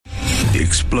The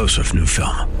explosive new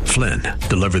film, Flynn,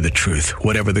 deliver the truth,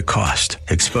 whatever the cost,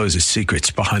 exposes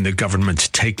secrets behind the government's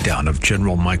takedown of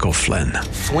General Michael Flynn.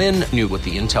 Flynn knew what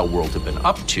the intel world had been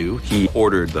up to. He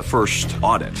ordered the first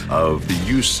audit of the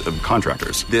use of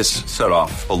contractors. This set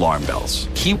off alarm bells.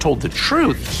 He told the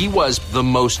truth. He was the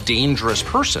most dangerous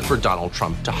person for Donald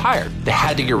Trump to hire. They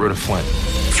had to get rid of Flynn.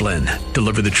 Flynn,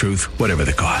 deliver the truth, whatever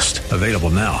the cost. Available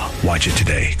now. Watch it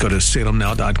today. Go to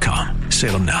salemnow.com.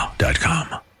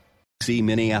 salemnow.com. See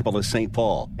Minneapolis, St.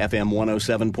 Paul, FM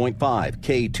 107.5,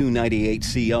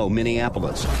 K298CO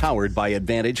Minneapolis, powered by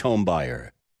Advantage Homebuyer.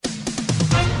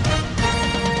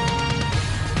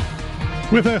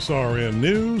 With SRN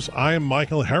News, I'm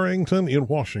Michael Harrington in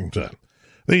Washington.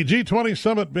 The G20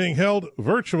 summit being held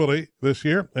virtually this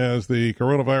year as the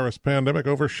coronavirus pandemic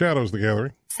overshadows the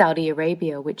gathering. Saudi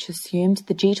Arabia, which assumed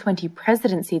the G20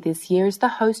 presidency this year, is the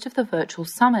host of the virtual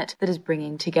summit that is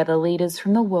bringing together leaders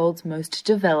from the world's most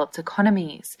developed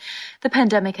economies. The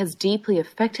pandemic has deeply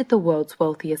affected the world's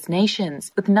wealthiest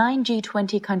nations, with 9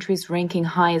 G20 countries ranking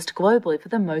highest globally for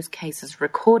the most cases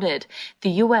recorded.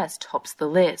 The US tops the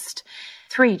list.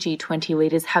 3 G20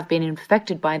 leaders have been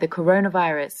infected by the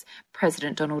coronavirus: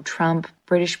 President Donald Trump,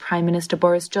 British Prime Minister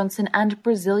Boris Johnson, and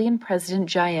Brazilian President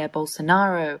Jair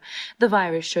Bolsonaro. The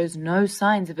virus shows no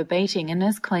signs of abating and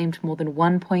has claimed more than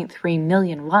 1.3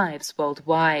 million lives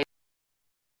worldwide.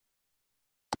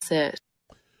 That's it.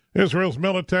 Israel's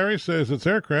military says its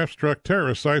aircraft struck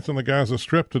terrorist sites on the Gaza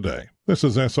Strip today. This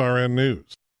is SRN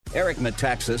News. Eric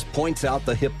Metaxas points out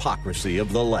the hypocrisy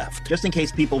of the left. Just in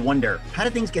case people wonder, how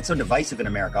did things get so divisive in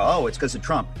America? Oh, it's because of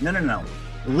Trump. No.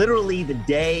 Literally the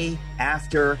day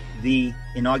after the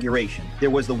inauguration, there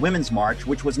was the Women's March,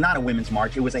 which was not a women's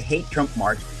march. It was a hate Trump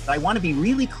march. I want to be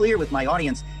really clear with my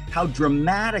audience how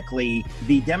dramatically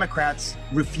the Democrats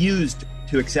refused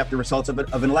to accept the results of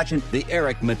an election. The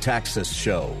Eric Metaxas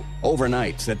Show,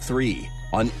 overnights at 3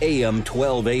 on AM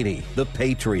 1280, The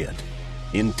Patriot.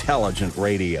 Intelligent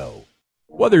radio.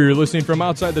 Whether you're listening from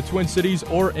outside the Twin Cities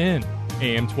or in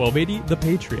AM 1280, The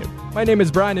Patriot. My name is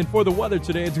Brian, and for the weather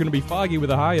today, it's going to be foggy with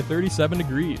a high of 37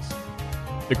 degrees.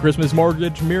 The Christmas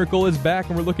Mortgage Miracle is back,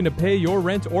 and we're looking to pay your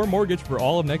rent or mortgage for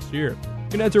all of next year. You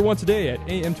can enter once a day at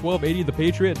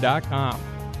am1280thepatriot.com.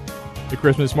 The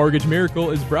Christmas Mortgage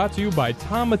Miracle is brought to you by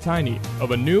Tom Matini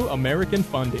of A New American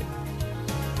Funding.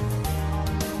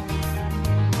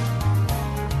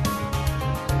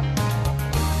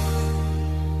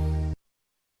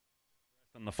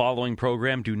 The following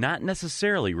program do not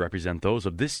necessarily represent those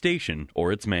of this station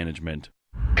or its management.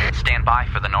 Stand by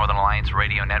for the Northern Alliance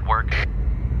Radio Network.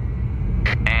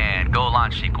 And go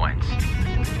launch sequence.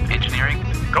 Engineering,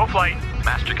 go flight.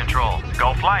 Master control,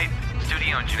 go flight.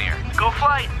 Studio engineer, go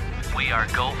flight. We are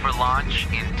go for launch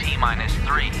in T-minus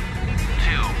 3, 2,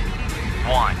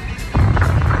 1.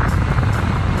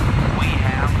 We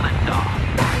have liftoff.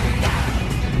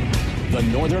 The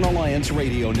Northern Alliance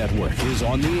Radio Network is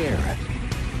on the air.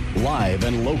 Live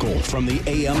and local from the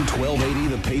AM 1280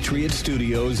 The Patriot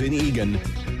Studios in Eagan,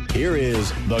 here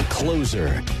is the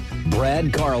closer,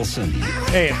 Brad Carlson.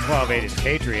 AM 1280 The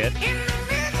Patriot.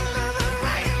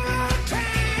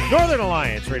 Northern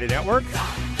Alliance Radio Network.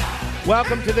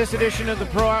 Welcome to this edition of the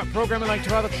program. I'd like to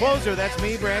call the closer. That's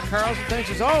me, Brad Carlson. Thanks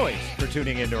as always for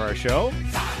tuning into our show.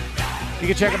 You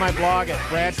can check out my blog at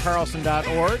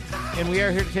bradcarlson.org. And we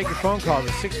are here to take your phone calls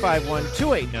at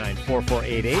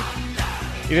 651-289-4488.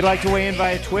 If you'd like to weigh in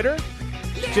via Twitter,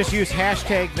 just use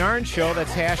hashtag NARN Show.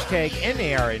 That's hashtag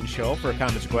NARN Show for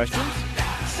comments and questions.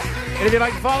 And if you'd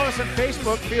like to follow us on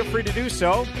Facebook, feel free to do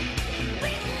so.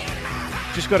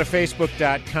 Just go to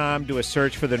Facebook.com, do a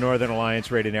search for the Northern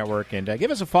Alliance Radio Network, and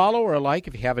give us a follow or a like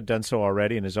if you haven't done so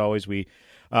already. And as always, we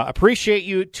appreciate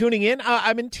you tuning in.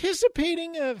 I'm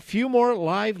anticipating a few more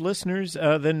live listeners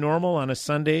than normal on a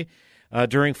Sunday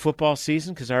during football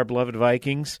season because our beloved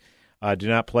Vikings do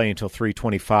not play until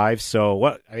 3:25. So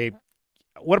what a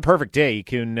perfect day. You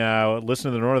can listen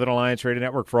to the Northern Alliance Radio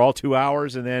Network for all 2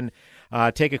 hours and then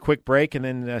take a quick break and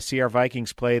then see our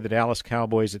Vikings play the Dallas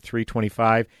Cowboys at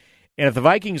 3:25. And if the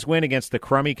Vikings win against the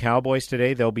crummy Cowboys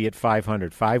today, they'll be at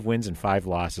 500, 5 wins and 5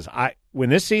 losses. When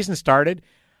this season started,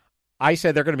 I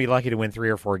said they're going to be lucky to win 3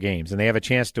 or 4 games, and they have a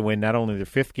chance to win not only their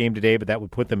 5th game today, but that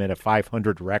would put them at a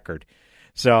 500 record.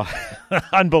 So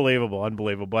unbelievable.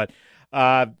 But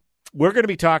we're going to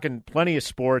be talking plenty of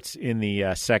sports in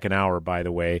the second hour, by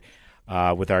the way,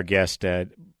 with our guest.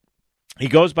 He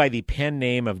goes by the pen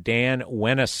name of Dan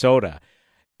Wenisota.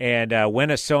 And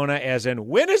Wenisota as in,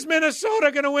 when is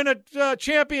Minnesota going to win a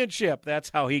championship?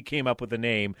 That's how he came up with the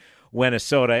name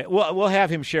Wenisota. We'll have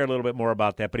him share a little bit more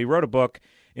about that. But he wrote a book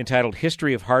entitled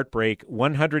History of Heartbreak,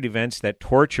 100 Events That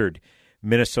Tortured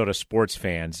Minnesota sports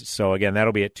fans. So, again,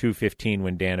 that'll be at 2:15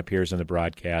 when Dan appears on the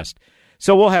broadcast.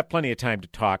 So we'll have plenty of time to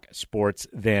talk sports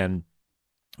then.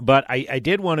 But I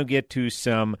did want to get to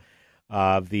some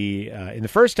of in the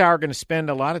first hour, going to spend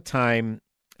a lot of time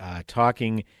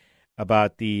talking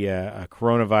about the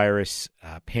coronavirus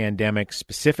pandemic,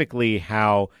 specifically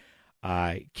how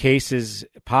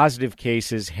positive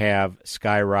cases have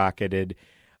skyrocketed.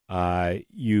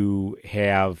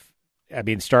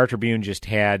 Star Tribune just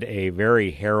had a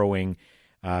very harrowing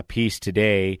piece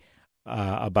today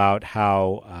about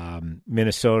how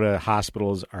Minnesota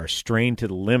hospitals are strained to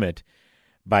the limit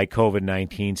by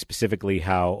COVID-19, specifically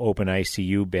how open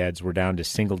ICU beds were down to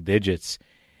single digits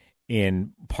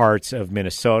in parts of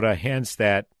Minnesota. Hence,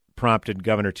 that prompted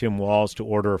Governor Tim Walz to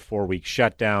order a 4-week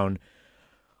shutdown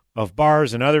of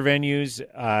bars and other venues.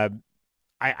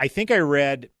 I think I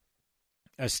read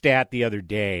a stat the other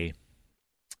day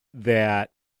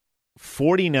that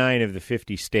 49 of the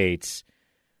 50 states,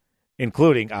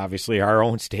 including, obviously, our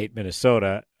own state,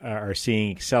 Minnesota, are seeing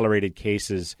accelerated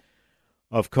cases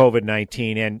of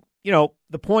COVID-19. And,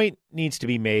 the point needs to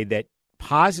be made that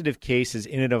positive cases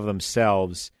in and of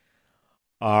themselves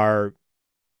don't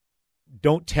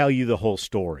tell you the whole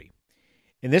story.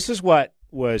 And this is what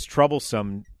was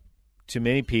troublesome to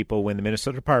many people when the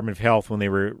Minnesota Department of Health, when they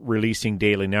were releasing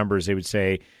daily numbers, they would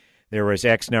say there was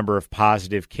X number of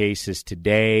positive cases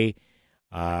today,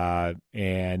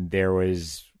 and there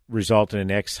was resulting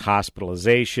in X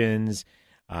hospitalizations,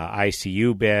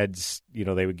 ICU beds.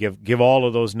 They would give all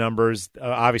of those numbers.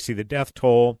 Obviously, the death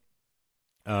toll,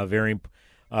 very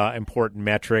important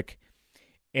metric.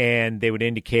 And they would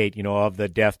indicate, of the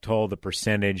death toll, the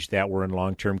percentage that were in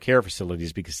long-term care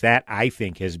facilities, because that, I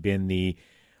think, has been the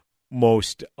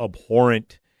most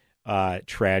abhorrent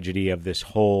tragedy of this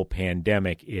whole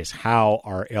pandemic, is how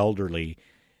our elderly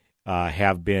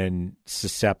have been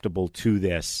susceptible to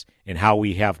this and how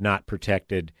we have not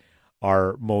protected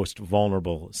our most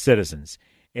vulnerable citizens.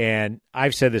 And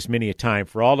I've said this many a time,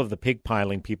 for all of the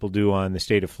pigpiling people do on the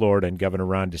state of Florida and Governor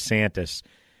Ron DeSantis,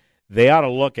 they ought to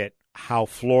look at how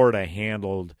Florida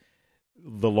handled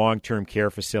the long-term care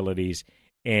facilities.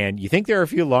 And you think there are a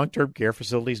few long-term care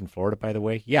facilities in Florida, by the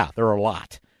way? Yeah, there are a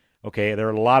lot. Okay, there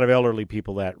are a lot of elderly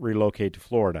people that relocate to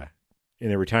Florida in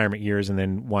their retirement years and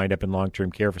then wind up in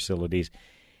long-term care facilities.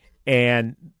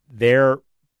 And their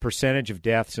percentage of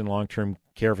deaths in long-term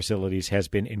care facilities has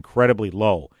been incredibly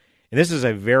low. And this is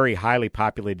a very highly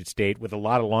populated state with a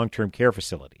lot of long-term care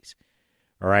facilities.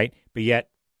 All right? But yet,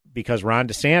 because Ron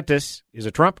DeSantis is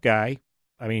a Trump guy,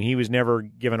 he was never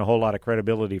given a whole lot of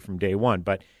credibility from day one.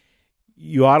 But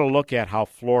you ought to look at how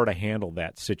Florida handled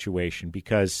that situation,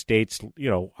 because states,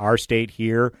 our state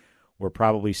here, where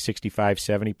probably 65,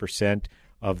 70%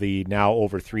 of the now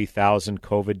over 3,000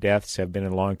 COVID deaths have been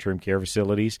in long-term care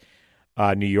facilities.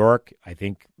 New York, I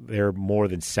think there are more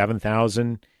than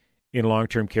 7,000 in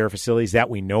long-term care facilities that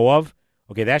we know of.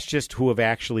 Okay, that's just who have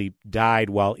actually died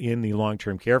while in the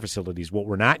long-term care facilities. What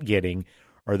we're not getting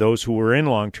are those who were in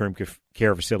long-term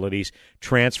care facilities,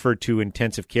 transferred to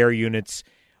intensive care units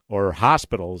or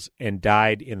hospitals and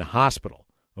died in the hospital,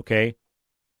 okay?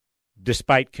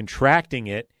 Despite contracting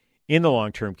it in the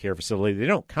long-term care facility, they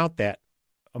don't count that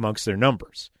amongst their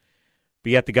numbers.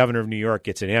 But yet the governor of New York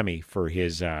gets an Emmy for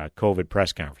his COVID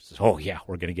press conferences. Oh, yeah,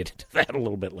 we're going to get into that a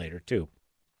little bit later, too.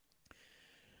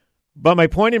 But my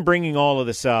point in bringing all of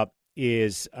this up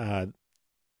is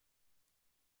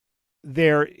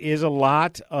there is a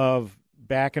lot of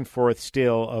back and forth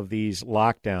still of these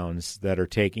lockdowns that are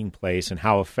taking place and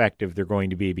how effective they're going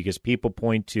to be, because people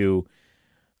point to,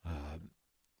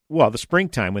 the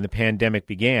springtime when the pandemic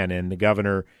began and the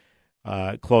governor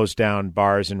closed down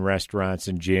bars and restaurants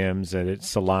and gyms and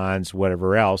salons,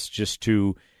 whatever else, just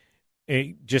to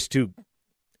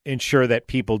ensure that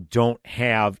people don't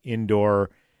have indoor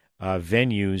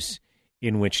venues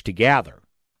in which to gather.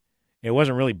 It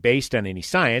wasn't really based on any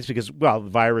science because, the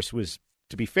virus was,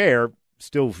 to be fair,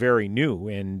 still very new,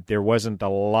 and there wasn't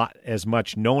as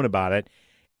much known about it,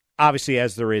 obviously,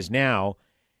 as there is now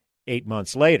 8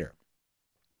 months later.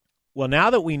 Well, now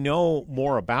that we know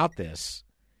more about this,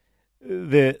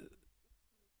 the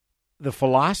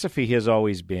philosophy has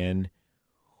always been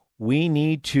we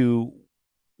need to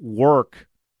work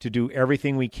to do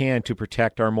everything we can to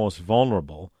protect our most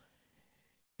vulnerable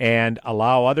and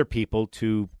allow other people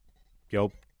to,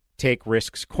 take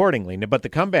risks accordingly. But the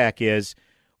comeback is,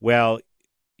 your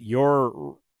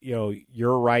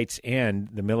rights end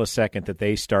the millisecond that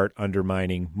they start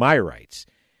undermining my rights.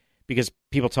 Because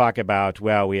people talk about,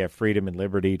 we have freedom and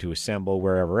liberty to assemble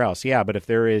wherever else. Yeah, but if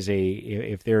there is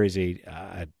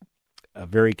a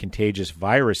very contagious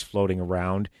virus floating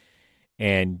around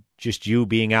and just you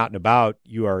being out and about,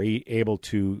 you are able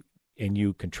to, and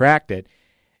you contract it,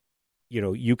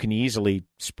 you can easily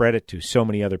spread it to so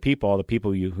many other people, all the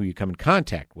people who you come in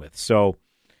contact with. So,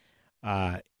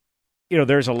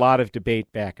 there's a lot of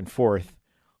debate back and forth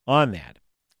on that.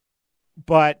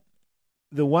 But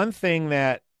the one thing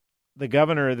that the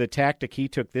governor, the tactic he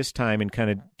took this time in kind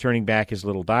of turning back his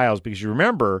little dials, because you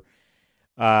remember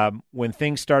when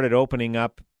things started opening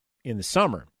up in the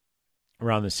summer,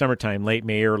 around the summertime, late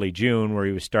May, early June, where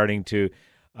he was starting to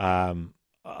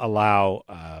allow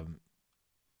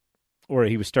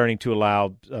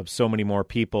so many more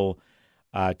people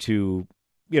to,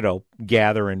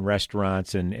 gather in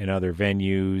restaurants and other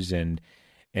venues and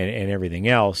everything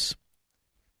else.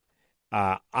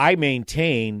 I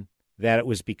maintain that it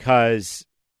was because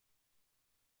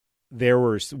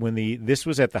this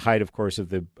was at the height, of course, of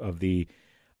the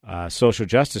social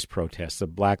justice protests, the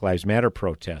Black Lives Matter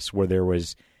protests, where there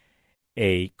was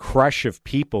a crush of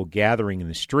people gathering in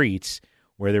the streets,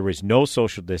 where there was no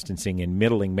social distancing and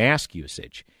middling mask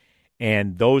usage.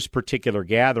 And those particular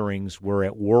gatherings were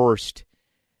at worst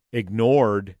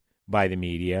ignored by the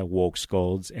media, woke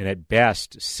scolds, and at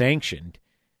best sanctioned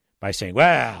by saying,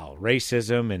 well,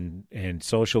 racism and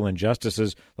social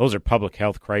injustices, those are public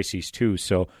health crises too.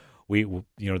 So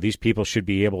these people should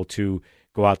be able to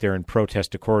go out there and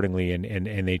protest accordingly,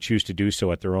 and they choose to do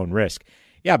so at their own risk.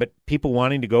 Yeah, but people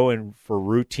wanting to go in for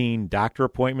routine doctor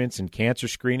appointments and cancer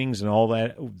screenings and all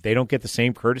that, they don't get the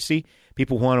same courtesy.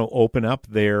 People want to open up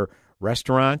their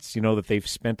restaurants, that they've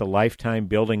spent a lifetime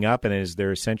building up, and is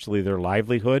they're essentially their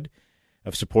livelihood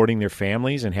of supporting their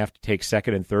families, and have to take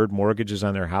second and third mortgages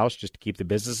on their house just to keep the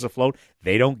business afloat.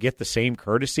 They don't get the same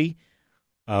courtesy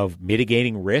of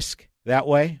mitigating risk that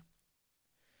way.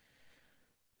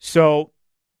 So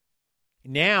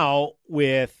now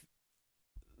with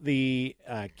the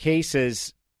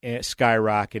cases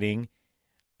skyrocketing,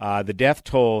 the death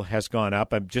toll has gone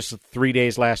up. Just 3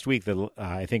 days last week,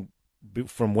 I think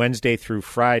from Wednesday through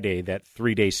Friday, that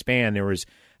 3-day span, there was,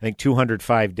 I think,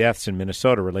 205 deaths in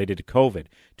Minnesota related to COVID.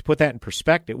 To put that in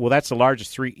perspective, well, that's the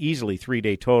largest easily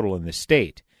 3-day total in the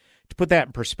state. To put that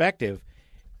in perspective,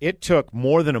 it took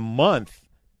more than a month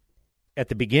at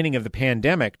the beginning of the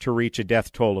pandemic to reach a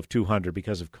death toll of 200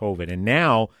 because of COVID. And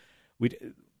now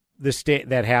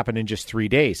that happened in just 3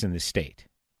 days in the state.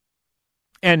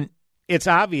 And it's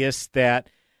obvious that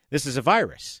this is a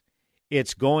virus.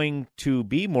 It's going to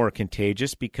be more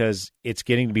contagious because it's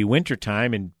getting to be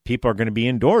wintertime and people are going to be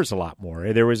indoors a lot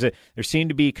more. There seemed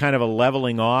to be kind of a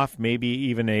leveling off, maybe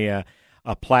even a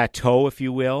plateau, if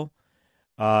you will,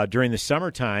 during the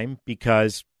summertime,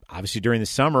 because obviously during the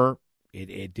summer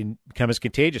it didn't become as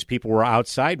contagious. People were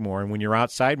outside more, and when you're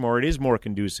outside more, it is more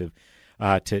conducive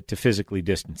to physically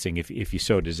distancing if you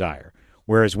so desire.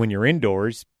 Whereas when you're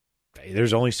indoors,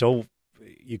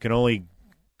 you can only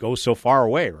go so far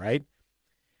away, right?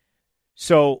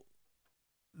 So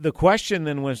the question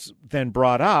then was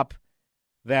brought up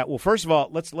that, well, first of all,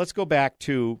 let's go back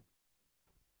to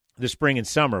the spring and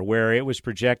summer, where it was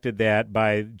projected that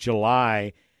by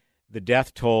July the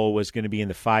death toll was going to be in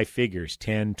the five figures,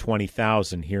 10,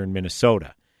 20,000 here in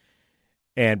Minnesota.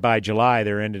 And by July,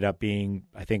 there ended up being,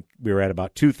 I think we were at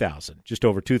about 2,000, just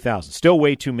over 2,000. Still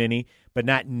way too many, but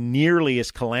not nearly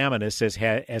as calamitous as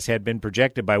had been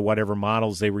projected by whatever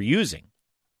models they were using.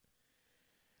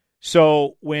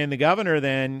 So when the governor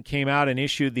then came out and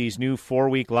issued these new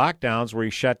 4-week lockdowns where he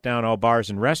shut down all bars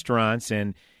and restaurants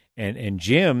and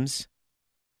gyms,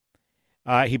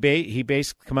 he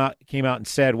basically came out and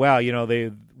said, well,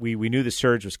 we knew the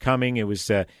surge was coming. It was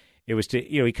to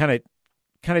he kind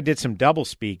of did some double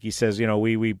speak. He says,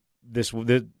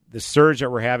 the surge that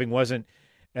we're having wasn't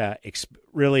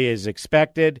really as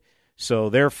expected, so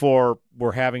therefore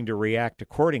we're having to react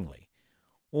accordingly.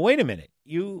 Well, wait a minute.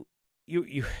 You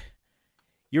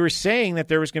were saying that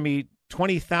there was going to be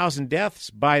 20,000 deaths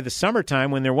by the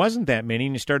summertime when there wasn't that many,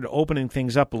 and you started opening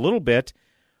things up a little bit.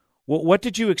 Well, what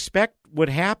did you expect would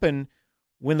happen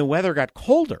when the weather got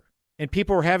colder and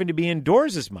people were having to be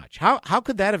indoors as much? How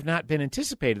could that have not been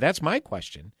anticipated? That's my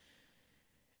question.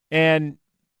 And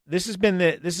this has been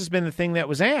the thing that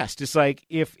was asked. It's like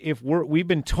if we've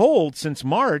been told since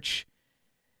March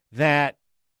that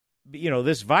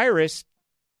this virus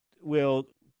will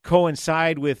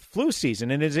coincide with flu season,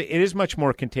 and it is much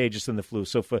more contagious than the flu.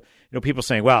 So for people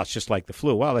saying, well, it's just like the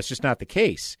flu. Well, that's just not the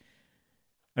case.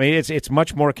 I mean, it's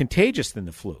much more contagious than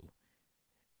the flu.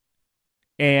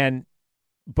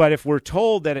 But if we're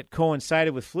told that it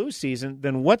coincided with flu season,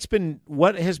 then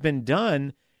what has been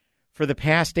done for the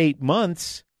past 8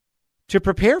 months to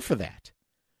prepare for that?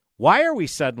 Why are we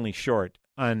suddenly short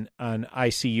on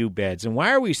ICU beds, and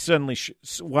why are we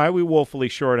why are we woefully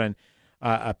short on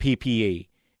a PPE,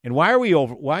 and why are we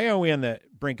on the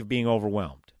brink of being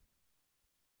overwhelmed?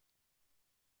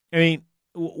 I mean,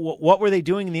 what were they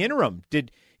doing in the interim?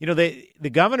 Did the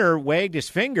governor wagged his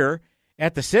finger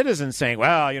at the citizens, saying,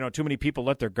 "Well, too many people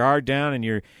let their guard down, and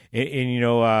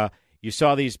you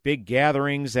saw these big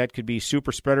gatherings that could be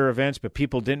super spreader events, but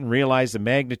people didn't realize the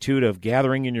magnitude of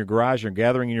gathering in your garage or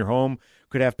gathering in your home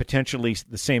could have potentially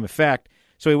the same effect."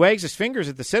 So he wags his fingers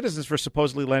at the citizens for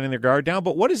supposedly letting their guard down.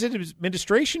 But what has his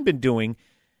administration been doing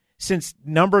since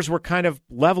numbers were kind of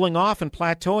leveling off and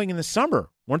plateauing in the summer?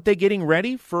 Weren't they getting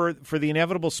ready for the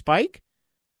inevitable spike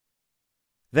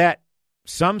that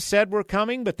some said were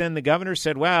coming, but then the governor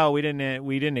said, "Well, we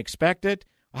didn't expect it"?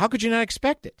 How could you not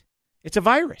expect it? It's a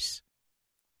virus.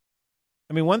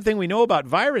 I mean, one thing we know about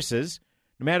viruses,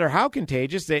 no matter how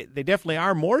contagious, they definitely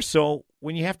are more so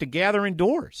when you have to gather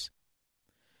indoors.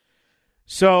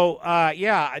 So,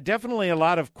 definitely a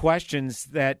lot of questions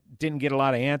that didn't get a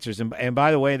lot of answers. And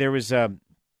by the way, there was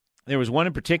one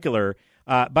in particular,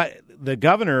 but the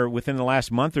governor within the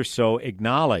last month or so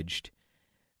acknowledged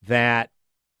that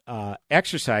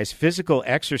physical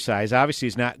exercise, obviously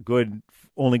is not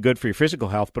only good for your physical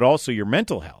health, but also your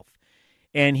mental health.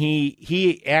 And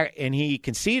he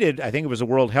conceded, I think it was the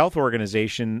World Health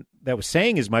Organization that was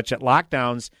saying as much, that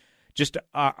lockdowns just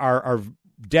are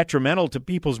detrimental to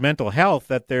people's mental health,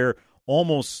 that they're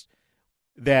almost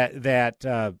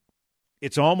that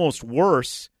it's almost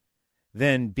worse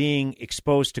than being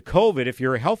exposed to COVID if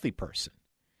you're a healthy person.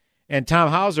 And Tom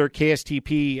Hauser,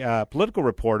 KSTP political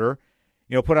reporter,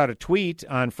 put out a tweet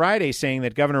on Friday saying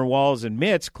that Governor Walz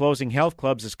admits closing health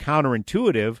clubs is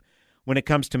counterintuitive when it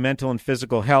comes to mental and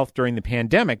physical health during the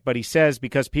pandemic. But he says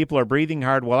because people are breathing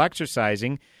hard while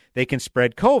exercising, they can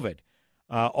spread COVID.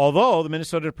 Although the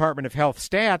Minnesota Department of Health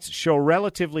stats show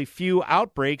relatively few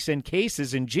outbreaks and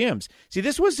cases in gyms. See,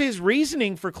 this was his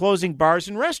reasoning for closing bars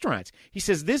and restaurants. He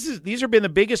says these have been the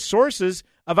biggest sources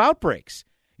of outbreaks.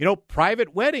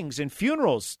 Private weddings and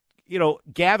funerals,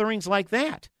 gatherings like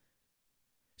that.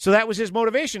 So that was his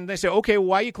motivation. They say, okay, well,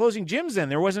 why are you closing gyms then?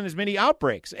 There wasn't as many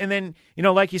outbreaks. And then,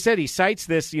 like you said, he cites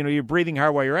this, you're breathing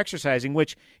hard while you're exercising,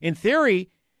 which in theory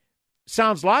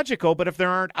sounds logical, but if there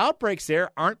aren't outbreaks there,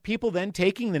 aren't people then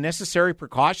taking the necessary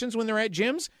precautions when they're at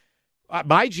gyms?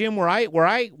 My gym where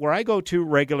I go to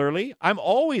regularly, I'm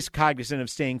always cognizant of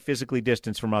staying physically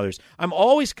distanced from others. I'm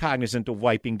always cognizant of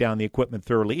wiping down the equipment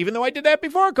thoroughly, even though I did that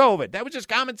before COVID. That was just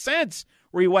common sense,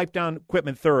 where you wipe down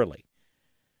equipment thoroughly.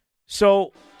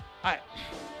 So I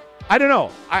don't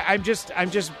know. I'm just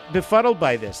befuddled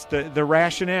by this, the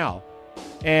rationale.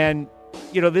 And,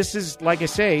 this is, like I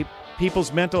say,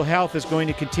 people's mental health is going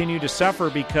to continue to suffer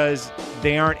because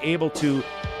they aren't able to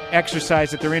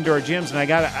exercise at their indoor gyms. And I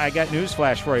got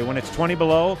newsflash for you. When it's 20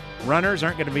 below, runners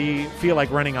aren't going to feel like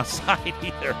running outside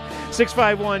either.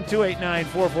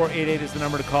 651-289-4488 is the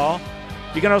number to call.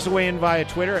 You can also weigh in via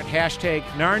Twitter at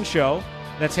 #NARN Show.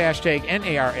 That's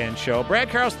 #NARN Show. Brad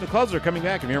Carlson, the closer, coming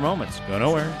back in mere moments. Go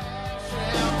nowhere.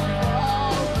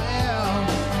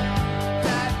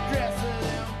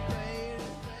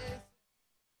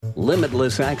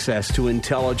 Limitless access to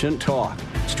intelligent talk.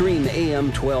 Stream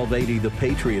AM 1280 The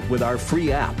Patriot with our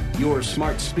free app, your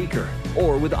smart speaker,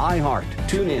 or with iHeart,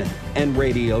 TuneIn, and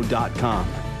radio.com.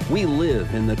 We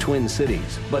live in the Twin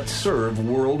Cities, but serve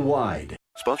worldwide.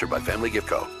 Sponsored by Family Gift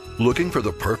Co. Looking for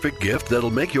the perfect gift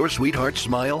that'll make your sweetheart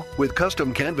smile? With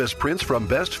custom canvas prints from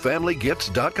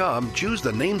bestfamilygifts.com, choose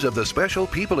the names of the special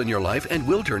people in your life and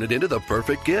we'll turn it into the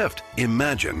perfect gift.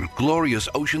 Imagine glorious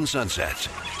ocean sunsets,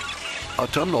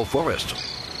 autumnal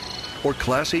forests, or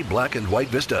classy black and white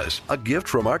vistas. A gift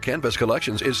from our canvas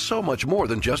collections is so much more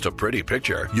than just a pretty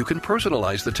picture. You can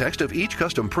personalize the text of each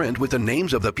custom print with the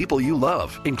names of the people you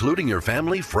love, including your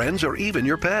family, friends, or even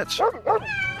your pets.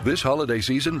 This holiday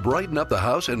season, brighten up the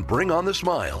house and bring on the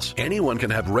smiles. Anyone can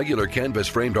have regular canvas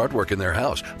framed artwork in their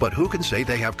house, but who can say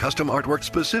they have custom artwork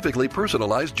specifically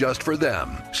personalized just for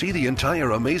them? See the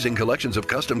entire amazing collections of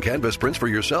custom canvas prints for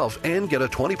yourself and get a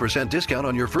 20% discount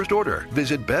on your first order.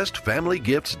 Visit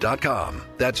bestfamilygifts.com.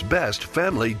 That's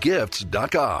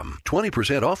bestfamilygifts.com.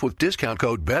 20% off with discount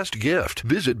code BESTGIFT.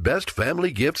 Visit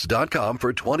bestfamilygifts.com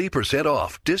for 20%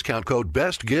 off. Discount code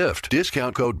BESTGIFT.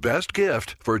 Discount code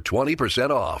BESTGIFT for 20%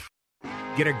 off.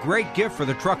 Get a great gift for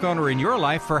the truck owner in your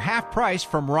life for half price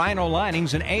from Rhino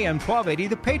Linings and AM 1280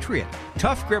 The Patriot.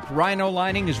 Tough Grip Rhino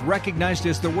Lining is recognized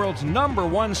as the world's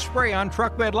 #1 spray-on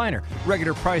truck bed liner.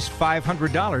 Regular price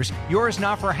 $500. Yours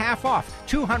now for half off,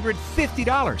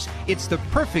 $250. It's the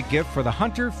perfect gift for the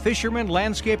hunter, fisherman,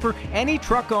 landscaper, any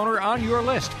truck owner on your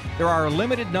list. There are a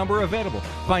limited number available.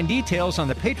 Find details on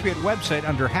the Patriot website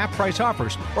under half-price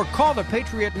offers or call the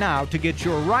Patriot now to get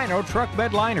your Rhino truck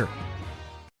bed liner.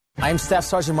 I'm Staff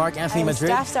Sergeant Mark Anthony Madrid.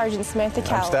 Staff Sergeant Samantha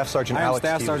Cowell. I'm Staff Sergeant Alex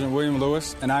Staff Sergeant William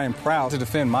Lewis, and I am proud to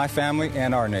defend my family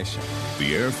and our nation.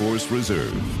 The Air Force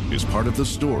Reserve is part of the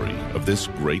story of this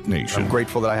great nation. I'm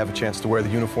grateful that I have a chance to wear the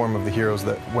uniform of the heroes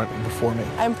that went before me.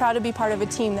 I'm proud to be part of a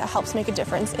team that helps make a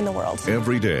difference in the world.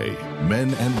 Every day,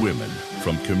 men and women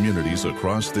from communities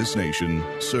across this nation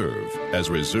serve as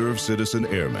reserve citizen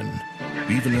airmen.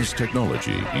 Even as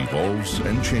technology evolves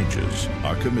and changes,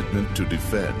 our commitment to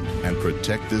defend and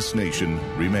protect this nation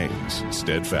remains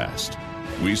steadfast.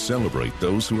 We celebrate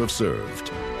those who have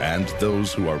served and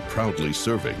those who are proudly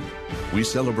serving. We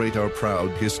celebrate our proud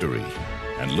history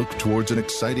and look towards an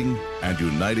exciting and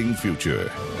uniting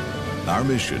future. Our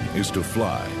mission is to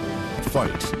fly,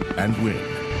 fight, and win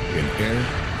in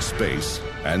air, space,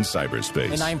 and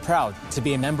cyberspace. And I'm proud to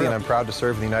be a member. And I'm proud to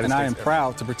serve in the United States. And I am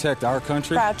proud to protect our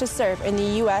country. Proud to serve in the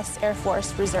U.S. Air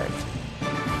Force Reserve.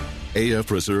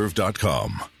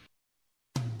 AFReserve.com.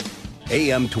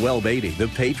 AM 1280, The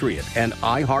Patriot, and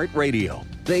iHeartRadio.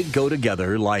 They go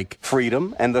together like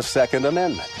freedom and the Second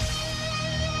Amendment.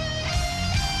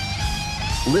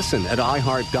 Listen at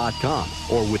iHeart.com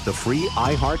or with the free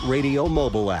iHeartRadio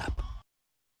mobile app.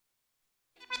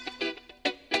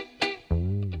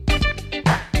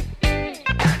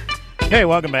 Hey,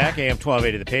 welcome back. AM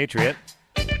 1280 The Patriot.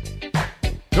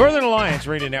 Northern Alliance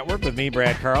Radio Network with me,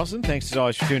 Brad Carlson. Thanks as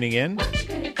always for tuning in.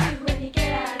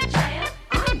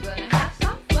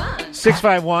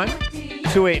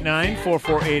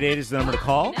 651-289-4488 is the number to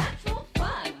call.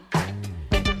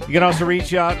 You can also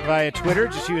reach out via Twitter.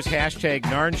 Just use hashtag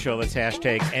NARN Show. That's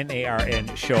hashtag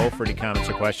NARN Show for any comments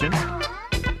or questions.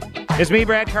 It's me,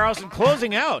 Brad Carlson,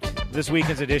 closing out this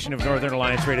weekend's edition of Northern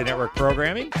Alliance Radio Network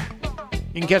programming.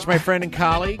 You can catch my friend and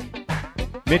colleague,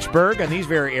 Mitch Berg, on these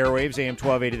very airwaves, AM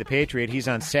 1280 The Patriot. He's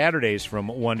on Saturdays from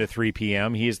 1 to 3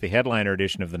 p.m. He is the headliner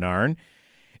edition of the NARN.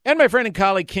 And my friend and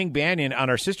colleague, King Banyan, on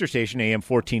our sister station, AM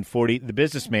 1440, The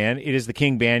Businessman. It is the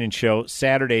King Banyan Show,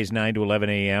 Saturdays 9 to 11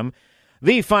 a.m.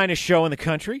 The finest show in the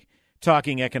country,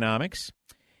 talking economics.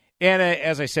 And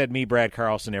as I said, me, Brad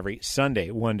Carlson, every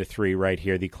Sunday, 1 to 3, right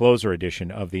here, the closer edition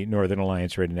of the Northern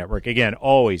Alliance Radio Network. Again,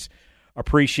 always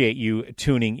appreciate you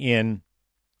tuning in.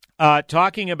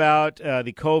 Talking about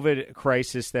the COVID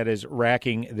crisis that is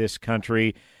racking this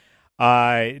country,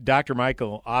 Dr.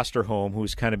 Michael Osterholm,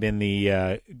 who's kind of been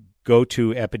the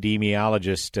go-to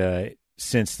epidemiologist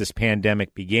since this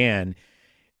pandemic began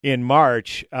in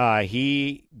March,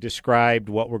 he described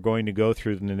what we're going to go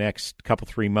through in the next couple,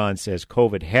 3 months as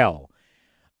COVID hell.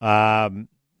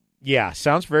 Yeah,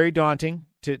 sounds very daunting,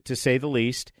 to say the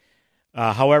least.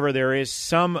 However, there is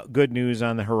some good news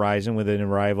on the horizon with an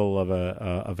arrival of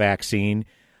a vaccine,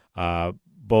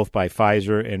 both by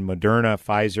Pfizer and Moderna.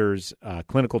 Pfizer's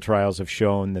clinical trials have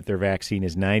shown that their vaccine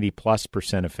is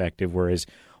 90+% effective, whereas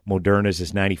Moderna's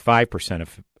is 95%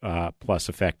 plus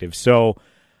effective. So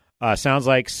sounds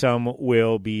like some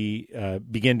will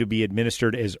begin to be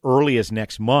administered as early as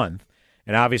next month.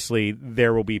 And obviously,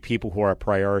 there will be people who are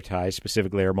prioritized,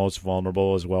 specifically our most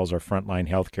vulnerable, as well as our frontline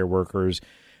healthcare workers,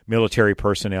 military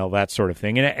personnel, that sort of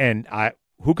thing. And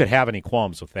who could have any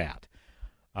qualms with that?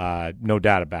 No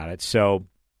doubt about it. So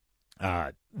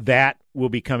that will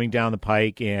be coming down the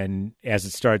pike, and as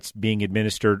it starts being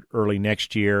administered early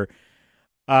next year,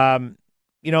 there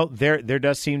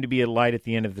does seem to be a light at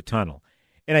the end of the tunnel.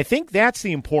 And I think that's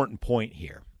the important point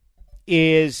here,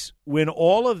 is when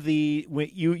all of you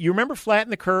remember Flatten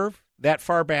the Curve that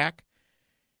far back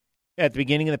at the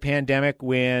beginning of the pandemic,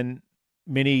 when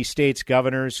many states'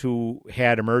 governors who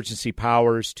had emergency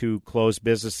powers to close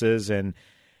businesses and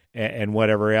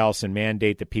whatever else and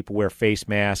mandate that people wear face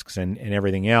masks and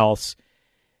everything else,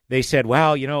 they said,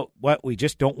 well, you know what, we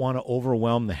just don't want to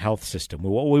overwhelm the health system.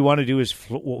 What we want to do is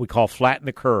what we call flatten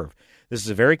the curve. This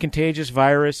is a very contagious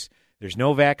virus. There's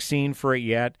no vaccine for it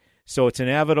yet, so it's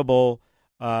inevitable.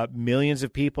 Millions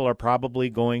of people are probably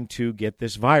going to get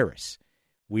this virus.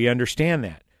 We understand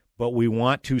that, but we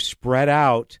want to spread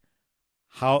out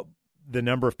how the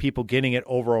number of people getting it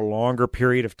over a longer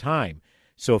period of time.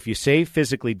 So if you say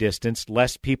physically distanced,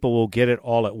 less people will get it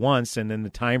all at once, and then the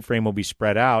time frame will be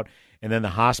spread out, and then the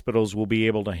hospitals will be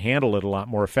able to handle it a lot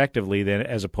more effectively than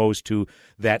as opposed to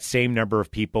that same number of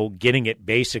people getting it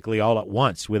basically all at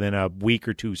once within a week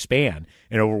or two span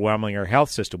and overwhelming our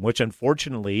health system, which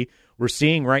unfortunately we're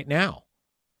seeing right now.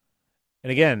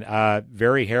 And again,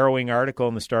 very harrowing article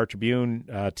in the Star Tribune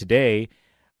today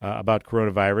about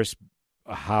coronavirus,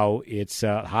 how its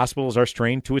hospitals are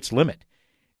strained to its limit.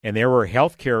 And there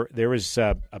was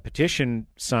a petition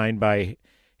signed by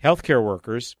healthcare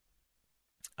workers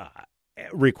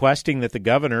requesting that the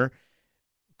governor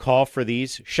call for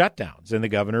these shutdowns. And the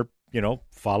governor,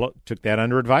 took that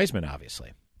under advisement,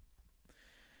 obviously.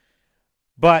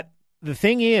 But the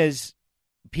thing is,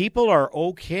 people are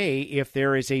okay if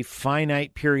there is a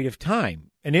finite period of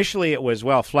time. Initially, it was,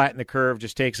 flatten the curve,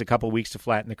 just takes a couple of weeks to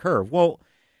flatten the curve. Well,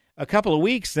 a couple of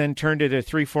weeks then turned into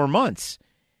 3-4 months.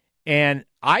 And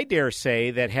I dare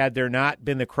say that had there not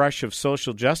been the crush of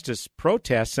social justice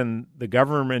protests and the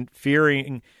government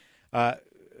fearing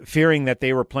that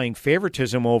they were playing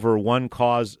favoritism over one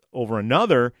cause over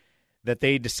another, that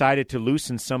they decided to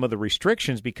loosen some of the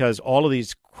restrictions because all of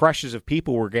these crushes of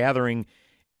people were gathering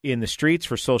in the streets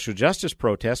for social justice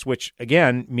protests, which,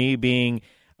 again, me being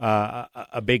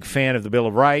a big fan of the Bill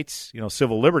of Rights,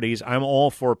 civil liberties, I'm all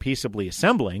for peaceably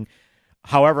assembling.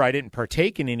 However, I didn't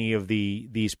partake in any of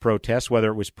these protests, whether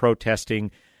it was protesting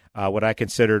what I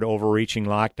considered overreaching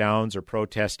lockdowns or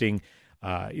protesting,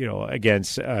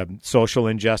 against social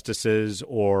injustices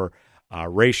or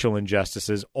racial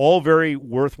injustices, all very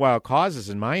worthwhile causes,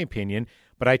 in my opinion.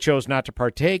 But I chose not to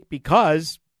partake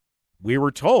because we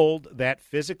were told that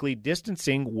physically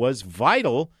distancing was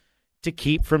vital to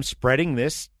keep from spreading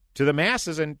this to the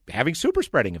masses and having super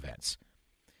spreading events.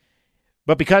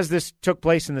 But because this took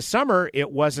place in the summer,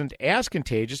 it wasn't as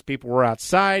contagious. People were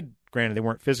outside. Granted, they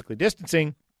weren't physically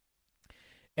distancing.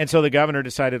 And so the governor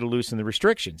decided to loosen the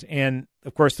restrictions. And,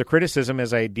 of course, the criticism,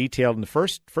 as I detailed in the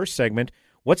first segment,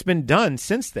 what's been done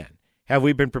since then? Have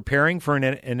we been preparing for an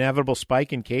inevitable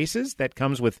spike in cases that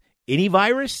comes with any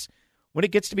virus when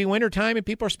it gets to be wintertime and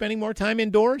people are spending more time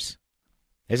indoors?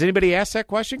 Has anybody asked that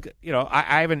question?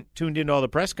 I haven't tuned into all the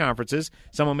press conferences.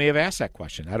 Someone may have asked that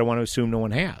question. I don't want to assume no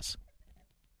one has.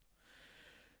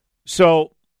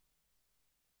 So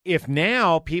if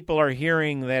now people are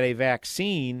hearing that a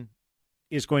vaccine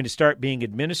is going to start being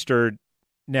administered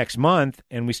next month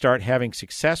and we start having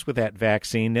success with that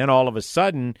vaccine, then all of a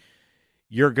sudden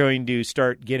you're going to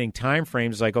start getting time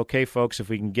frames like, okay, folks, if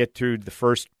we can get through the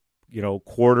first,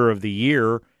 quarter of the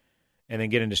year and then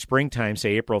get into springtime,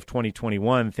 say April of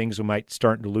 2021, things might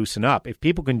start to loosen up. If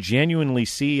people can genuinely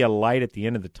see a light at the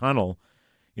end of the tunnel,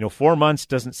 4 months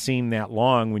doesn't seem that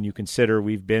long when you consider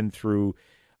we've been through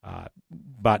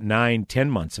about 9-10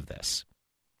 months of this,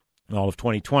 all of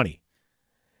 2020.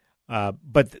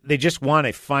 But they just want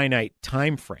a finite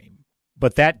time frame.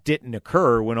 But that didn't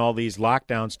occur when all these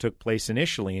lockdowns took place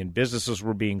initially and businesses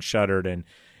were being shuttered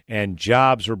and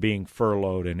jobs were being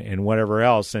furloughed and whatever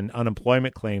else, and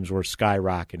unemployment claims were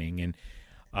skyrocketing. And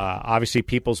obviously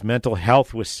people's mental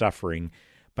health was suffering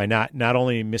by not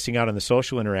only missing out on the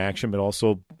social interaction, but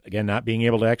also, again, not being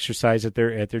able to exercise at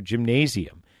their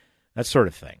gymnasium, that sort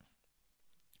of thing.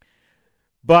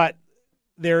 But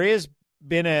there has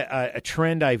been a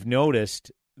trend I've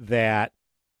noticed that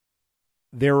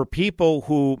there were people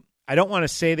who, I don't want to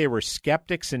say they were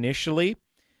skeptics initially,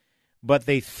 but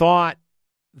they thought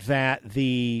that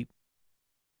the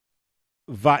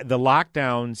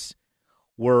lockdowns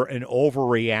were an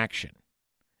overreaction.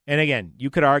 And again, you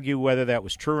could argue whether that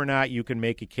was true or not. You can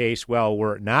make a case, well,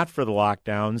 were it not for the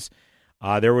lockdowns,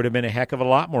 there would have been a heck of a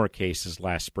lot more cases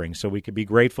last spring. So we could be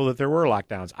grateful that there were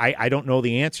lockdowns. I don't know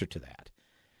the answer to that.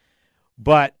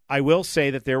 But I will say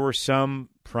that there were some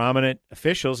prominent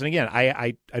officials. And again,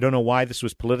 I don't know why this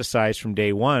was politicized from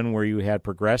day one, where you had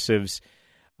progressives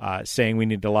saying we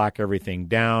need to lock everything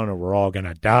down or we're all going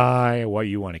to die. Or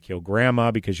you want to kill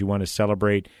grandma because you want to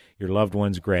celebrate your loved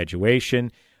one's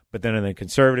graduation. But then on the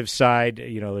conservative side,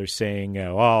 they're saying,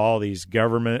 all these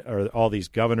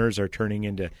governors are turning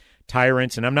into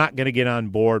tyrants. And I'm not going to get on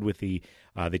board with the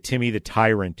Timmy the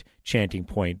Tyrant chanting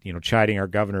point, chiding our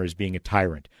governor as being a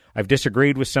tyrant. I've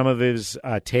disagreed with some of his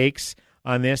takes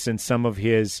on this and some of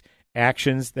his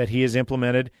actions that he has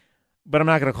implemented, but I'm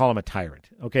not going to call him a tyrant.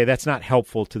 Okay, that's not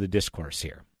helpful to the discourse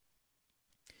here.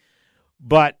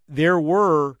 But there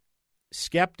were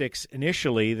skeptics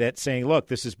initially that saying, look,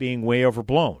 this is being way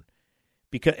overblown.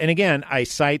 And again, I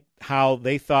cite how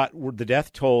they thought the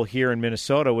death toll here in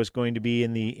Minnesota was going to be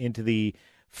into the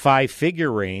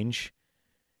 5-figure range,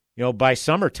 by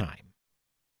summertime.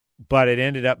 But it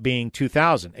ended up being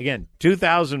 2,000. Again,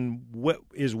 2,000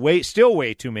 is still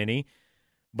way too many,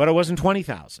 but it wasn't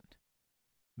 20,000.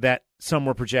 that some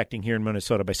were projecting here in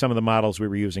Minnesota by some of the models we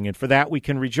were using. And for that, we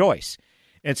can rejoice.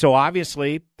 And so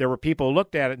obviously there were people who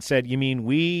looked at it and said, you mean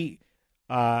we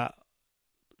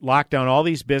locked down all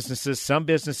these businesses? Some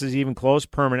businesses even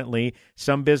closed permanently.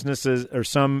 Some businesses or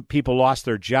some people lost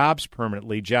their jobs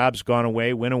permanently. Jobs gone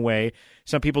away, went away.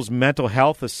 Some people's mental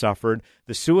health has suffered.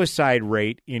 The suicide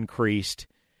rate increased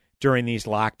during these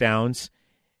lockdowns.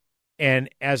 And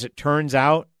as it turns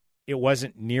out, it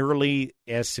wasn't nearly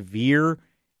as severe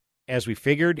as we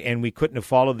figured, and we couldn't have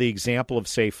followed the example of,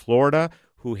 say, Florida,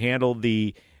 who handled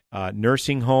the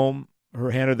nursing home, who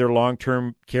handled their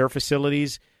long-term care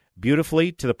facilities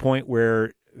beautifully to the point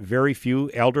where very few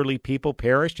elderly people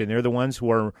perished, and they're the ones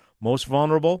who are most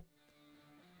vulnerable.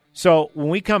 So when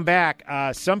we come back,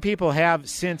 some people have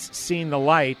since seen the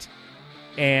light,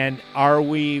 and are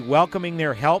we welcoming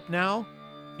their help now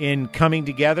in coming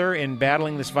together and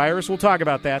battling this virus? We'll talk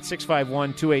about that.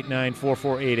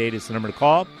 651-289-4488 is the number to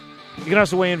call. You can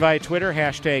also weigh in via Twitter,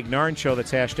 hashtag NARN Show.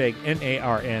 That's hashtag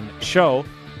NARN Show.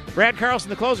 Brad Carlson,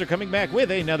 the closer, coming back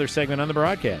with another segment on the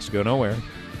broadcast. Go nowhere.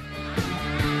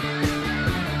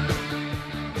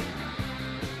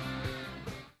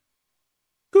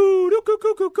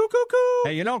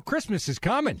 Hey, you know, Christmas is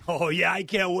coming. Oh, yeah, I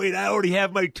can't wait. I already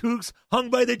have my toques hung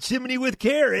by the chimney with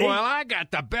care, eh? Well, I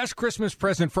got the best Christmas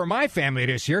present for my family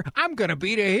this year. I'm going to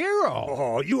be the hero.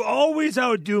 Oh, you always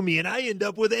outdo me, and I end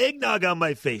up with eggnog on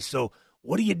my face. So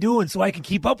what are you doing so I can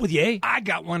keep up with you, eh? I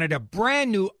got one of the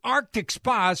brand new Arctic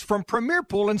spas from Premier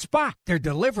Pool and Spa. They're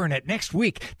delivering it next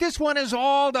week. This one is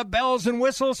all the bells and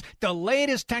whistles, the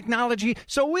latest technology,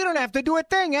 so we don't have to do a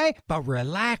thing, eh? But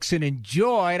relax and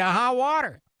enjoy the hot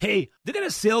water. Hey, they got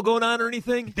a sale going on or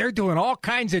anything? They're doing all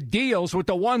kinds of deals with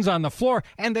the ones on the floor,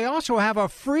 and they also have a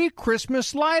free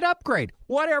Christmas light upgrade.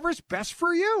 Whatever's best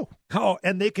for you. Oh,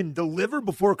 and they can deliver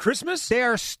before Christmas? They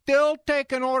are still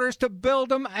taking orders to build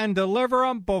them and deliver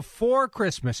them before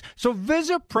Christmas. So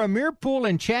visit Premier Pool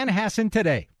in Chanhassen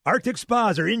today. Arctic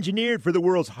spas are engineered for the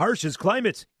world's harshest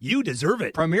climates. You deserve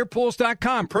it.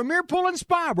 PremierPools.com. Premier Pool and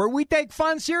Spa, where we take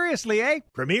fun seriously, eh?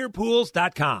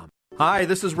 PremierPools.com. Hi,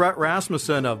 this is Rhett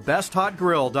Rasmussen of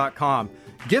BestHotGrill.com.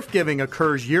 Gift giving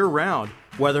occurs year-round,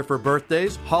 whether for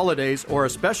birthdays, holidays, or a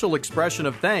special expression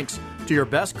of thanks to your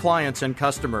best clients and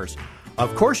customers.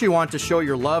 Of course, you want to show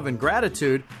your love and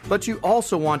gratitude, but you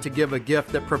also want to give a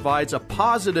gift that provides a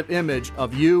positive image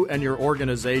of you and your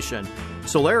organization.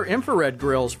 Solaire infrared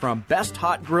grills from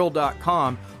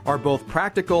BestHotGrill.com are both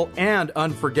practical and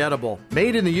unforgettable.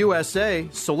 Made in the USA,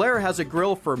 Solaire has a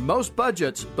grill for most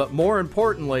budgets, but more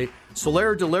importantly,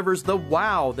 Solaire delivers the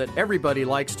wow that everybody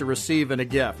likes to receive in a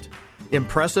gift.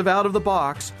 Impressive out of the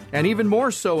box, and even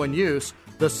more so in use,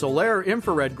 the Solaire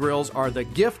infrared grills are the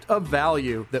gift of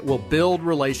value that will build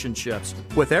relationships.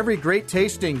 With every great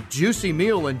tasting, juicy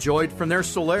meal enjoyed from their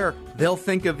Solaire, they'll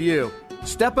think of you.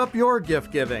 Step up your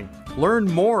gift giving. Learn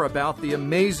more about the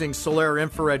amazing Solaire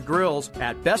infrared grills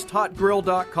at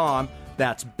BestHotGrill.com.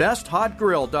 That's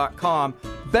BestHotGrill.com.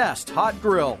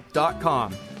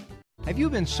 BestHotGrill.com. Have you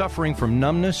been suffering from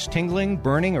numbness, tingling,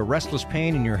 burning, or restless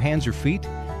pain in your hands or feet?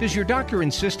 Does your doctor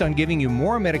insist on giving you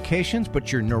more medications,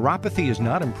 but your neuropathy is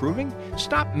not improving?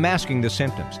 Stop masking the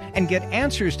symptoms and get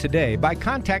answers today by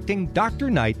contacting Dr.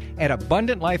 Knight at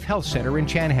Abundant Life Health Center in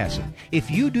Chanhassen. If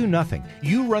you do nothing,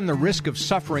 you run the risk of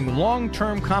suffering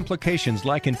long-term complications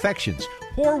like infections,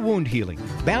 poor wound healing,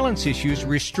 balance issues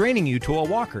restraining you to a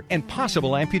walker, and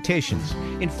possible amputations.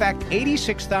 In fact,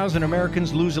 86,000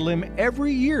 Americans lose a limb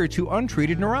every year to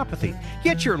untreated neuropathy.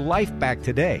 Get your life back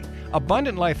today.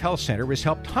 Abundant Life Health Center has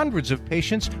helped hundreds of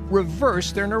patients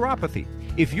reverse their neuropathy.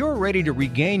 If you're ready to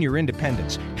regain your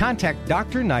independence, contact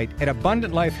Dr. Knight at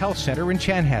Abundant Life Health Center in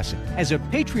Chanhassen. As a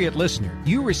Patriot listener,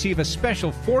 you receive a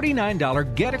special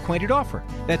 $49 Get Acquainted offer.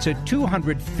 That's a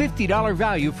 $250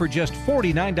 value for just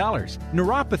 $49.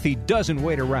 Neuropathy doesn't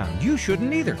wait around. You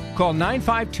shouldn't either. Call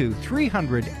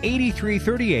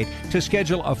 952-300-8338 to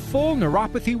schedule a full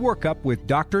neuropathy workup with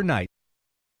Dr. Knight.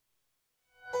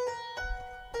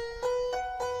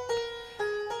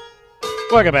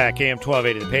 Welcome back, AM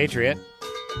 1280 The Patriot.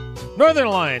 Northern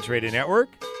Alliance Radio Network.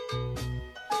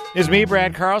 It's me,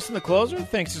 Brad Carlson, the closer.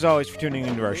 Thanks as always for tuning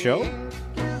into our show.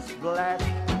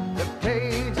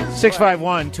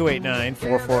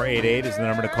 651-289-4488 is the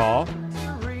number to call.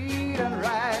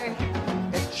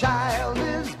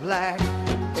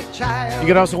 You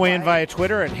can also weigh in via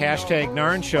Twitter at hashtag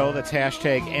NARN Show. That's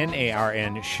hashtag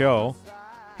NARN Show.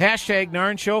 Hashtag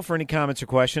NARN Show for any comments or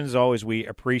questions. As always, we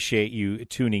appreciate you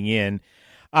tuning in.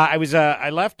 I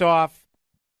left off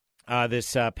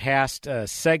this past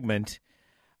segment,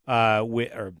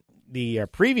 or the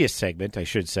previous segment, I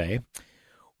should say,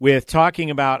 with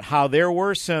talking about how there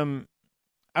were some,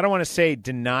 I don't want to say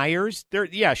deniers. There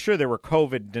were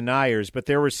COVID deniers, but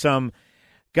there were some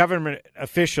government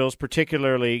officials,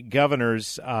 particularly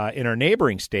governors in our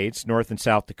neighboring states, North and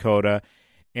South Dakota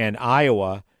and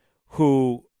Iowa,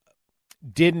 who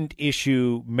didn't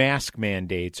issue mask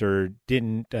mandates or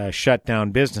didn't shut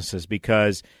down businesses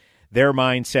because their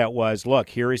mindset was, look,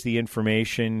 here is the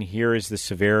information, here is the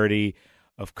severity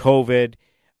of COVID,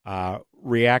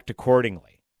 react accordingly.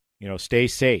 Stay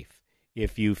safe.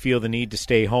 If you feel the need to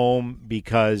stay home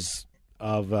because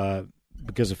of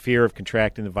fear of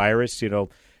contracting the virus,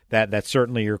 that's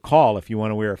certainly your call. If you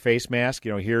want to wear a face mask,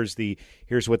 here's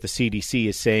what the CDC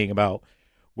is saying about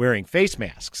wearing face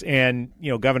masks. And,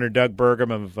 Governor Doug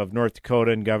Burgum of North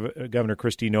Dakota and Governor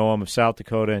Kristi Noem of South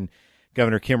Dakota and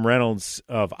Governor Kim Reynolds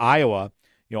of Iowa,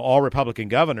 all Republican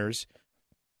governors,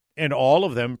 and all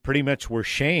of them pretty much were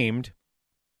shamed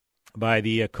by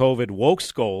the COVID woke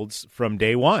scolds from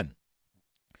day one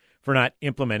for not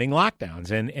implementing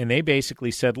lockdowns. And they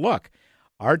basically said, look,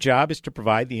 our job is to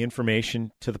provide the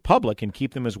information to the public and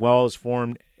keep them as well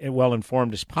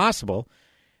informed as possible,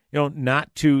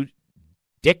 not to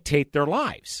dictate their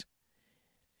lives.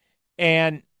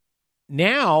 And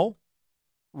now,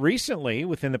 recently,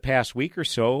 within the past week or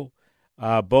so,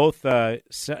 both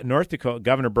North Dakota,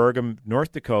 Governor Burgum,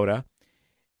 North Dakota,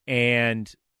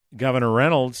 and Governor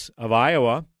Reynolds of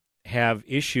Iowa have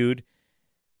issued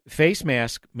face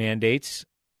mask mandates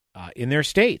in their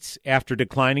states after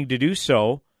declining to do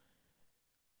so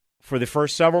for the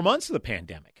first several months of the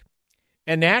pandemic.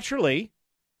 And naturally,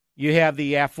 you have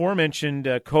the aforementioned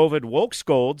COVID woke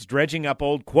scolds dredging up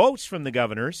old quotes from the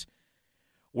governors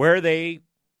where they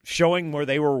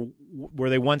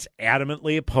once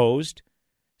adamantly opposed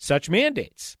such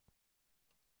mandates.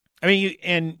 I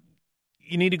mean,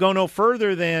 you need to go no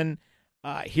further than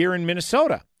here in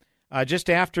Minnesota. Just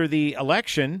after the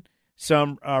election,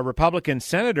 some Republican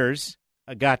senators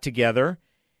got together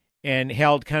and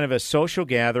held kind of a social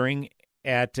gathering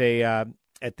at the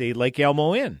Lake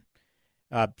Elmo Inn.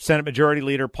 Senate Majority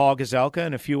Leader Paul Gazelka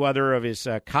and a few other of his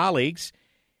colleagues.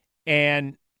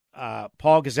 And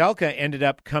Paul Gazelka ended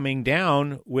up coming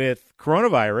down with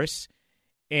coronavirus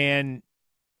and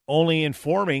only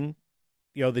informing,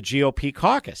 the GOP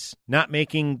caucus, not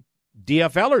making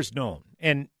DFLers known.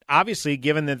 And obviously,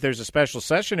 given that there's a special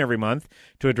session every month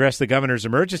to address the governor's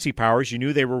emergency powers, you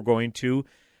knew they were going to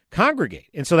congregate.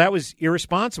 And so that was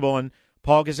irresponsible on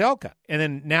Paul Gazelka. And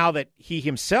then now that he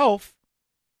himself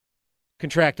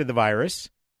contracted the virus,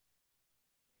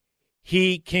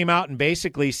 he came out and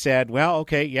basically said, well,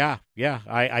 okay,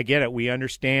 I get it. We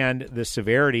understand the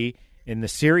severity and the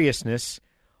seriousness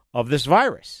of this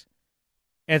virus.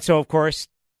 And so, of course,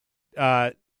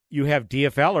 you have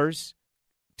DFLers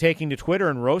taking to Twitter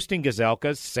and roasting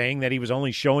Gazelka, saying that he was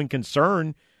only showing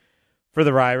concern for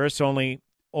the virus only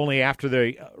after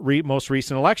the most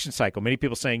recent election cycle. Many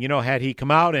people saying, had he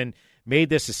come out and made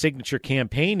this a signature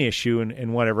campaign issue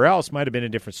and whatever else, might have been a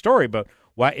different story. But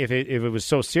why, if it was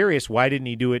so serious, why didn't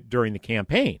he do it during the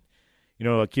campaign?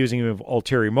 Accusing him of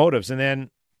ulterior motives. And then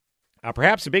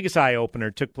perhaps the biggest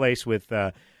eye-opener took place with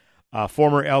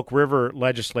former Elk River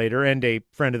legislator and a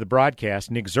friend of the broadcast,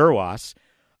 Nick Zerwas.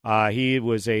 He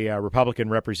was a Republican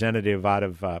representative out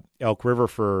of Elk River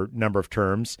for a number of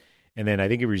terms, and then I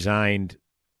think he resigned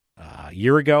a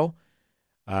year ago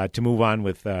to move on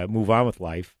with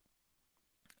life.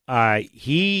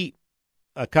 He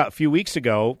a few weeks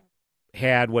ago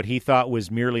had what he thought was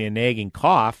merely a nagging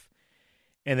cough,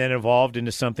 and then evolved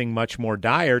into something much more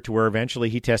dire, to where eventually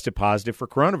he tested positive for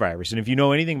coronavirus. And if you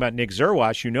know anything about Nick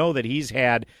Zerwas, you know that he's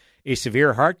had a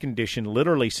severe heart condition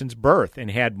literally since birth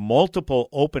and had multiple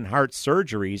open heart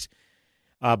surgeries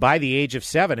by the age of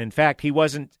 7. In fact, he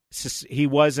wasn't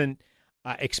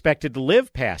expected to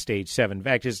live past age 7. In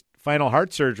fact, his final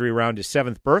heart surgery around his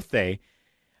 7th birthday,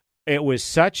 it was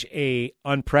such a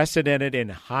unprecedented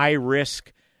and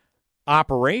high-risk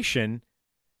operation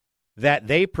that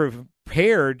they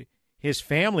prepared his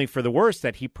family for the worst,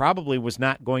 that he probably was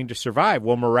not going to survive.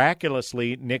 Well,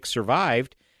 miraculously, Nick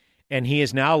survived, and he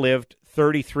has now lived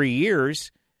 33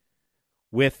 years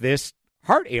with this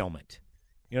heart ailment,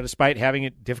 despite having a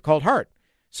difficult heart.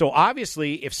 So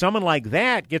obviously, if someone like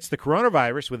that gets the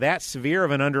coronavirus with that severe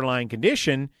of an underlying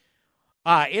condition,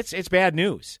 it's bad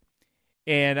news.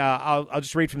 And I'll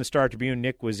just read from the Star Tribune.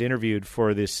 Nick was interviewed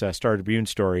for this Star Tribune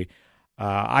story.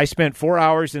 I spent 4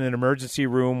 hours in an emergency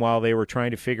room while they were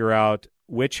trying to figure out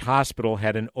which hospital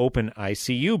had an open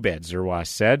ICU bed, Zerwas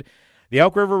said. The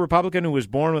Elk River Republican, who was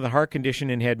born with a heart condition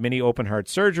and had many open heart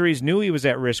surgeries, knew he was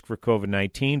at risk for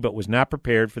COVID-19, but was not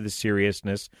prepared for the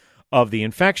seriousness of the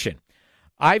infection.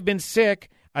 I've been sick.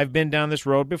 I've been down this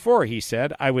road before, he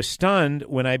said. I was stunned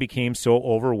when I became so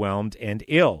overwhelmed and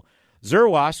ill.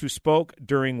 Zerwas, who spoke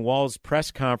during Wall's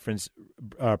press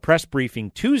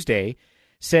briefing Tuesday,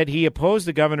 said he opposed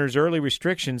the governor's early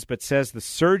restrictions, but says the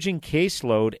surging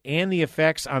caseload and the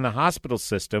effects on the hospital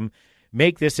system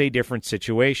make this a different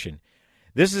situation.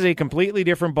 This is a completely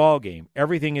different ballgame.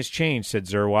 Everything has changed, said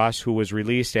Zerwas, who was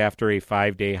released after a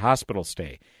 5-day hospital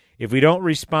stay. If we don't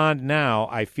respond now,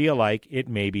 I feel like it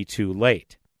may be too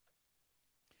late.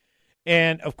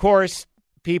 And, of course,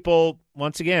 people,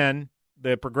 once again,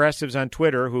 the progressives on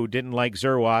Twitter who didn't like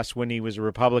Zerwas when he was a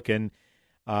Republican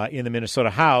in the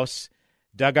Minnesota House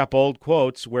dug up old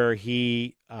quotes where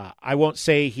he, I won't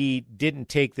say he didn't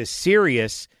take this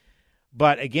serious,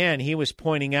 but, again, he was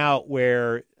pointing out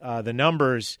where the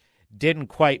numbers didn't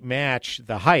quite match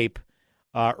the hype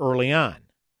early on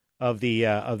of the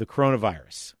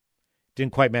coronavirus.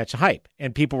 Didn't quite match the hype.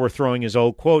 And people were throwing his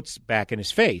old quotes back in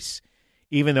his face,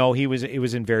 even though it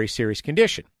was in very serious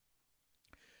condition.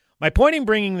 My point in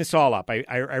bringing this all up,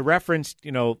 I referenced,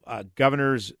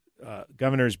 Governor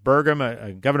Burgum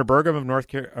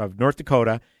of North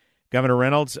Dakota, Governor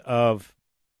Reynolds of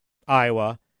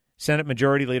Iowa, Senate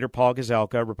Majority Leader Paul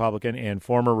Gazelka, Republican, and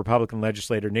former Republican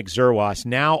legislator Nick Zerwas,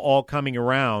 now all coming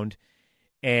around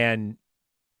and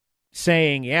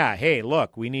saying, yeah, hey,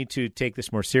 look, we need to take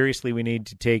this more seriously. We need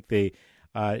to take the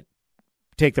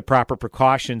proper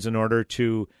precautions in order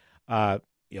to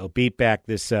beat back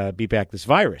this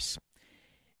virus.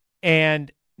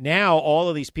 And now all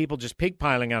of these people just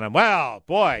pigpiling on him. Well,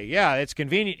 boy, yeah, it's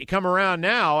convenient you come around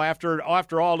now after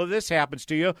all of this happens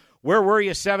to you. Where were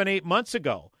you 7-8 months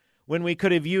ago when we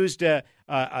could have used a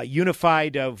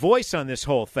unified voice on this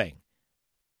whole thing?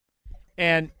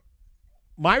 And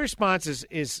my response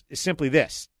is simply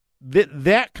this.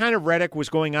 That kind of rhetoric was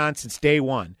going on since day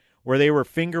one, where they were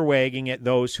finger-wagging at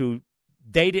those who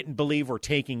they didn't believe were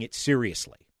taking it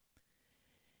seriously.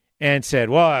 And said,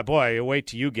 well, boy, wait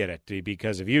till you get it,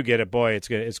 because if you get it, boy, it's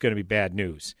going to be bad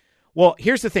news. Well,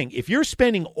 here's the thing. If you're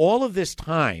spending all of this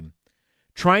time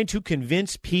trying to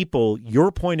convince people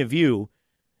your point of view,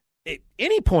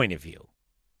 any point of view,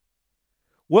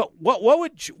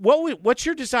 what's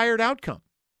your desired outcome?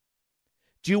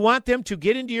 Do you want them to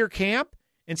get into your camp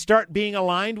and start being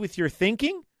aligned with your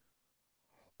thinking?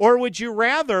 Or would you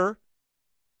rather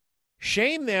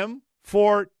shame them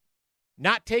for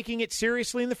not taking it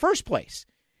seriously in the first place?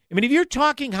 I mean, if you're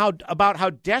talking about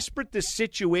how desperate this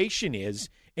situation is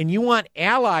and you want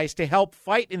allies to help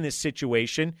fight in this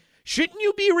situation, shouldn't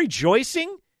you be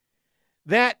rejoicing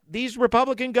that these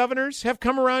Republican governors have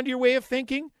come around to your way of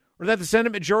thinking, or that the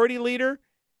Senate Majority Leader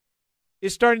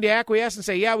is starting to acquiesce and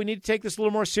say, yeah, we need to take this a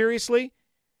little more seriously?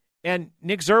 And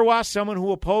Nick Zerwas, someone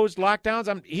who opposed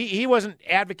lockdowns, he wasn't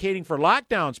advocating for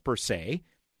lockdowns per se,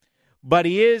 but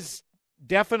he is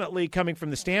definitely coming from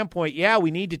the standpoint, yeah,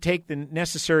 we need to take the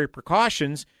necessary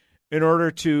precautions in order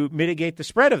to mitigate the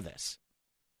spread of this.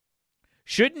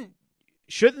 Shouldn't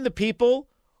the people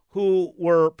who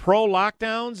were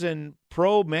pro-lockdowns and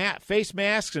pro-face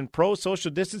masks and pro-social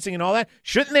distancing and all that,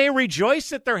 shouldn't they rejoice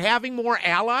that they're having more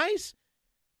allies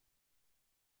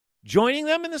joining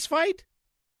them in this fight?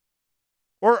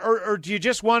 Or do you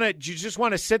just want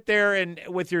to sit there and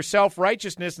with your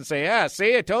self-righteousness and say, yeah,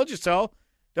 see, I told you so.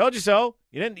 Told you so.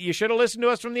 You should have listened to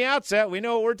us from the outset. We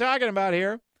know what we're talking about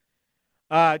here.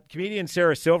 Comedian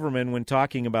Sarah Silverman, when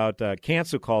talking about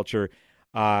cancel culture,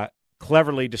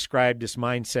 cleverly described this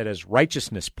mindset as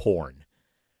righteousness porn,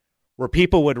 where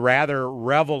people would rather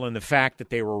revel in the fact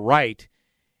that they were right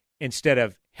instead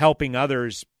of helping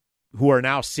others who are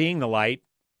now seeing the light,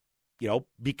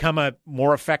 become a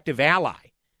more effective ally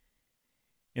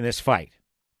in this fight.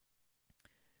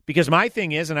 Because my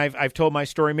thing is, and I've told my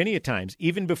story many a times,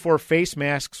 even before face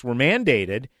masks were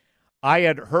mandated, I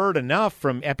had heard enough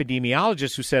from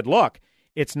epidemiologists who said, look,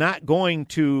 it's not going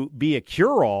to be a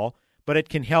cure-all, but it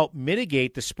can help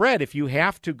mitigate the spread. If you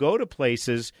have to go to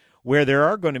places where there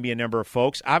are going to be a number of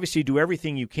folks, obviously do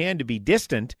everything you can to be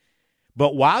distant,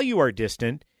 but while you are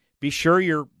distant, be sure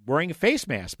you're wearing a face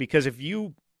mask, because if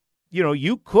you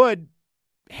could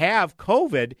have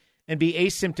COVID and be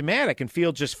asymptomatic and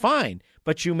feel just fine,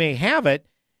 but you may have it,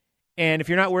 and if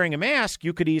you're not wearing a mask,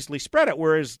 you could easily spread it,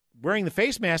 whereas wearing the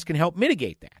face mask can help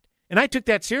mitigate that. And I took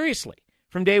that seriously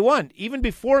from day one, even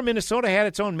before Minnesota had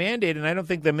its own mandate, and I don't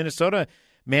think the Minnesota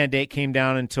mandate came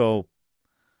down until,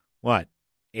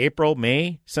 April,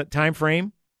 May time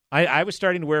frame. I was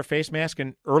starting to wear a face mask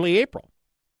in early April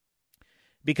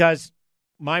because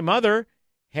my mother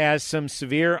has some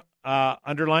severe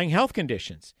underlying health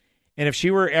conditions. And if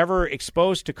she were ever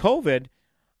exposed to COVID,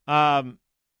 I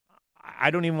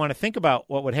don't even want to think about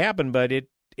what would happen, but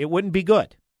wouldn't be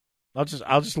good. I'll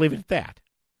just leave it at that.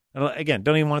 Again,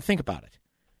 don't even want to think about it.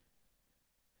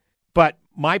 But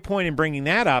my point in bringing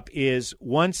that up is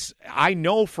once I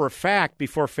know for a fact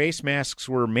before face masks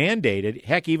were mandated,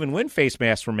 heck, even when face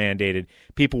masks were mandated,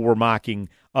 people were mocking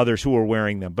others who were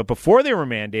wearing them. But before they were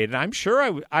mandated, I'm sure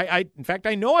in fact,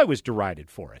 I know I was derided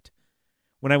for it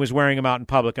when I was wearing them out in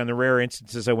public on the rare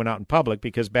instances I went out in public,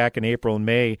 because back in April and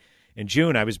May and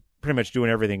June, I was pretty much doing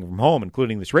everything from home,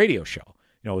 including this radio show.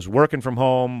 I was working from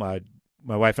home.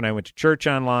 My wife and I went to church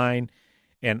online.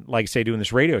 And like I say, doing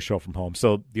this radio show from home.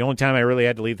 So the only time I really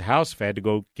had to leave the house if I had to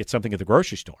go get something at the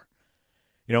grocery store.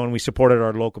 And we supported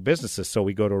our local businesses, so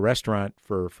we go to a restaurant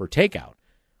for takeout.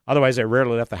 Otherwise, I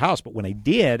rarely left the house. But when I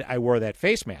did, I wore that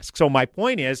face mask. So my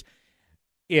point is,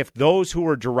 if those who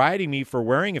were deriding me for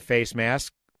wearing a face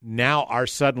mask now are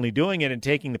suddenly doing it and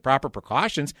taking the proper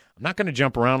precautions, I'm not going to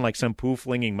jump around like some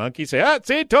poo-flinging monkey, say,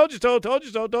 see, told you so, told you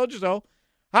so, told you so.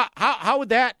 How would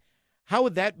that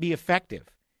be effective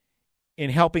in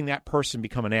helping that person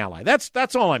become an ally?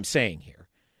 That's all I'm saying here.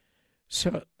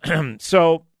 So,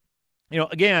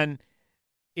 again,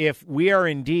 if we are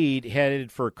indeed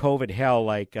headed for COVID hell,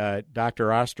 like Dr.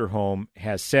 Osterholm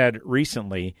has said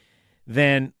recently,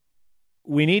 then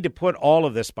we need to put all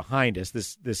of this behind us.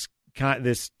 This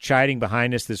chiding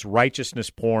behind us, this righteousness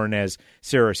porn, as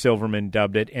Sarah Silverman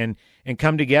dubbed it, and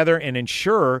come together and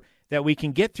ensure that we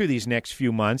can get through these next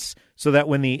few months so that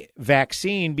when the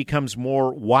vaccine becomes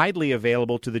more widely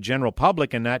available to the general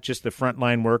public and not just the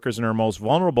frontline workers and our most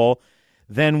vulnerable,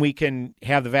 then we can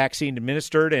have the vaccine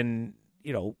administered and,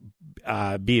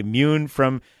 be immune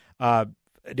from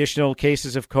additional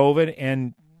cases of COVID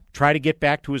and try to get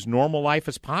back to as normal life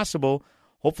as possible,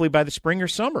 hopefully by the spring or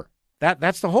summer.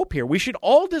 That's the hope here. We should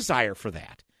all desire for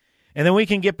that. And then we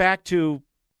can get back to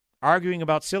arguing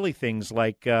about silly things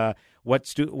like what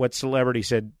celebrity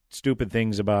said stupid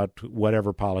things about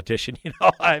whatever politician.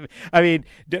 I mean,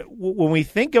 when we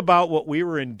think about what we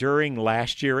were enduring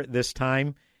last year at this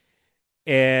time,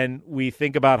 and we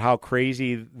think about how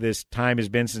crazy this time has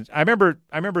been since, I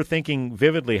remember thinking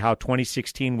vividly how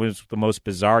 2016 was the most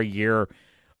bizarre year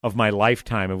of my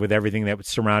lifetime, with everything that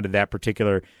surrounded that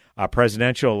particular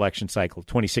presidential election cycle,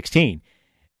 2016.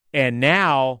 And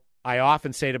now I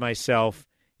often say to myself,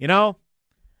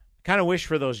 kind of wish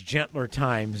for those gentler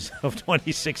times of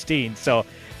 2016. So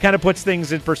kind of puts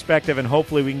things in perspective, and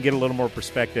hopefully we can get a little more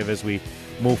perspective as we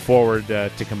move forward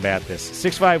to combat this.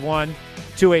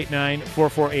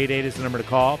 651-289-4488 is the number to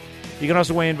call. You can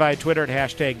also weigh in via Twitter at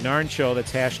 #NARN Show.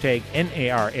 That's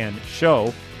 #NARN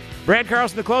Show. Brad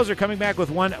Carlson, the closer, coming back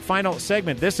with one final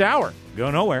segment this hour.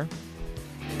 Go nowhere.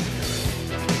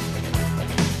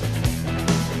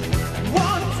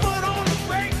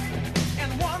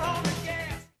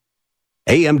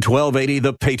 AM 1280,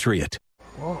 The Patriot.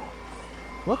 Whoa,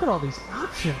 look at all these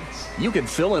options. You could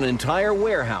fill an entire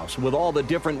warehouse with all the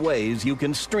different ways you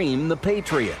can stream The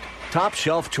Patriot. Top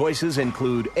shelf choices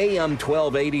include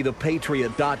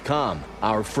AM1280thepatriot.com,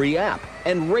 our free app,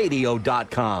 and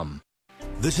radio.com.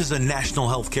 This is a national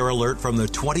healthcare alert from the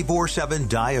 24/7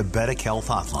 Diabetic Health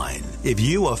Hotline. If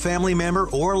you, a family member,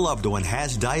 or loved one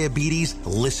has diabetes,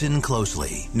 listen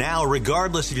closely. Now,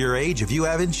 regardless of your age, if you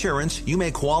have insurance, you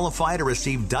may qualify to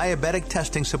receive diabetic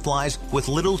testing supplies with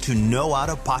little to no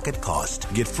out-of-pocket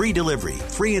cost. Get free delivery,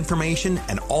 free information,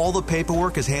 and all the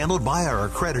paperwork is handled by our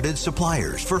accredited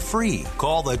suppliers for free.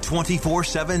 Call the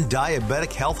 24/7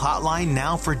 Diabetic Health Hotline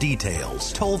now for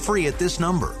details. Toll free at this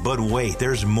number. But wait,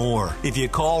 there's more. If you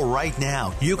call right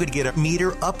now, you could get a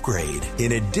meter upgrade.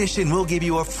 In addition, we'll give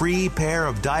you a free pair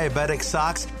of diabetic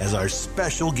socks as our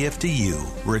special gift to you.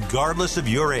 Regardless of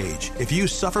your age, if you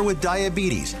suffer with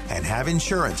diabetes and have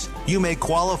insurance, you may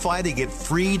qualify to get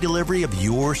free delivery of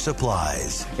your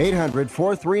supplies.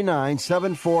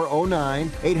 800-439-7409,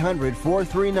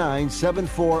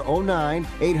 800-439-7409,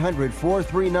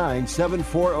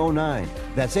 800-439-7409.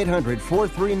 That's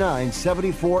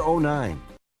 800-439-7409.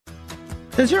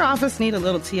 Does your office need a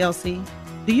little TLC?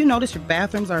 Do you notice your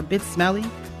bathrooms are a bit smelly?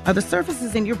 Are the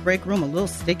surfaces in your break room a little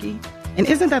sticky? And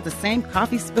isn't that the same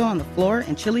coffee spill on the floor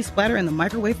and chili splatter in the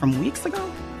microwave from weeks ago?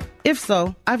 If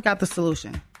so, I've got the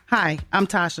solution. Hi, I'm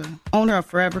Tasha, owner of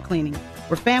Forever Cleaning.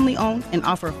 We're family-owned and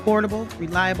offer affordable,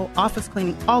 reliable office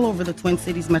cleaning all over the Twin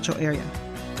Cities metro area.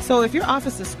 So if your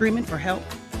office is screaming for help,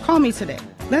 call me today.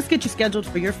 Let's get you scheduled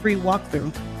for your free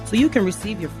walkthrough so you can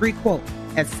receive your free quote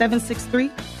at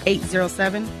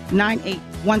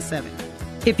 763-807-9817.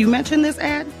 If you mention this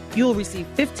ad, you'll receive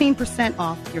 15%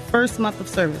 off your first month of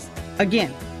service.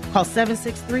 Again, call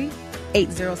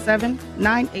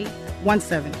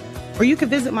 763-807-9817. Or you can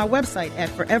visit my website at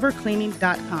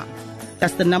forevercleaning.com.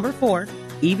 That's the number 4,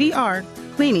 EVR,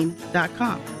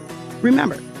 forevercleaning.com.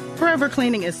 Remember, Forever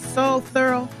Cleaning is so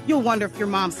thorough, you'll wonder if your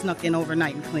mom snuck in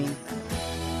overnight and cleaned.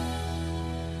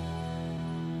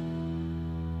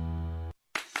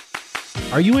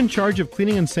 Are you in charge of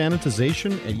cleaning and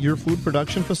sanitization at your food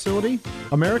production facility?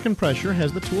 American Pressure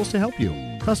has the tools to help you.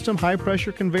 Custom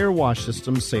high-pressure conveyor wash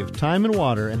systems save time and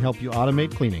water and help you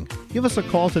automate cleaning. Give us a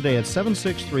call today at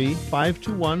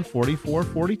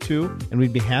 763-521-4442, and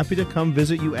we'd be happy to come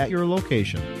visit you at your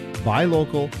location. Buy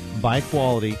local, buy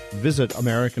quality. Visit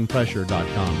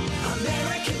AmericanPressure.com.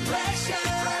 American Pressure.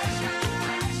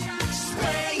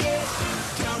 Spray it,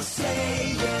 don't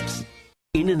say it.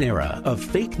 In an era of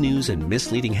fake news and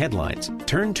misleading headlines,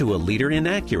 turn to a leader in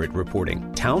accurate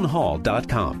reporting,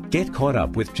 townhall.com. Get caught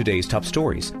up with today's top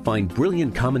stories, find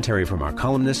brilliant commentary from our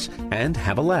columnists, and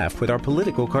have a laugh with our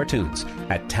political cartoons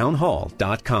at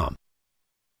townhall.com.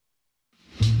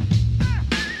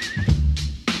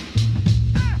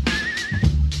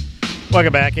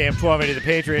 Welcome back, AM 1280 The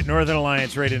Patriot, Northern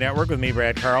Alliance Radio Network with me,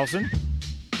 Brad Carlson.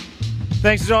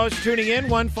 Thanks as always for tuning in.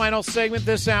 One final segment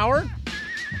this hour.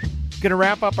 Going to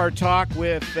wrap up our talk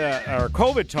with our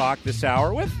COVID talk this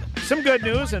hour with some good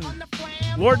news, and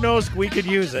Lord knows we could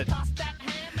use it.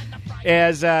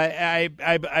 As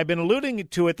I've been alluding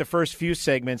to it the first few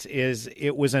segments, is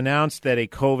it was announced that a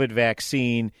COVID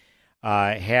vaccine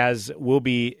will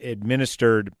be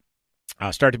administered,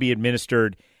 start to be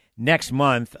administered next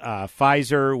month.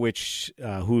 Pfizer,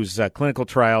 whose clinical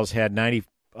trials had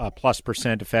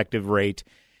 90+% effective rate,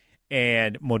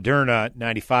 and Moderna,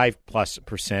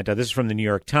 95+%. This is from the New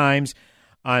York Times.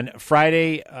 On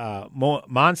Friday,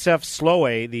 Moncef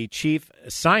Slaoui, the chief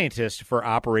scientist for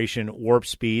Operation Warp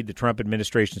Speed, the Trump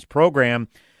administration's program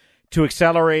to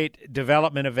accelerate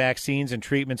development of vaccines and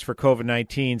treatments for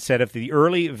COVID-19, said if the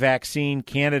early vaccine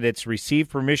candidates receive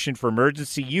permission for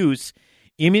emergency use,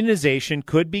 immunization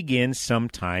could begin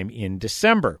sometime in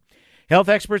December. Health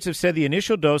experts have said the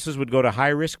initial doses would go to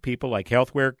high-risk people like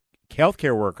healthcare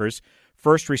workers,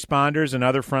 first responders, and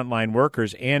other frontline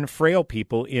workers, and frail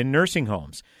people in nursing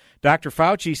homes. Dr.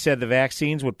 Fauci said the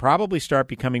vaccines would probably start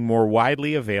becoming more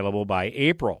widely available by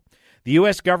April. The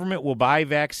U.S. government will buy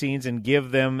vaccines and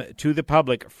give them to the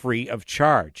public free of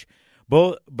charge.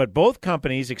 But both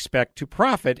companies expect to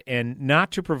profit and not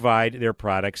to provide their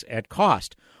products at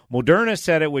cost. Moderna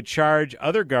said it would charge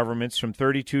other governments from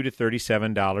 $32 to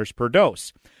 $37 per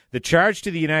dose. The charge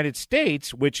to the United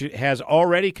States, which has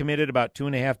already committed about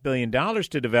 $2.5 billion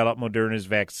to develop Moderna's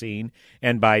vaccine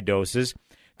and buy doses,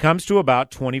 comes to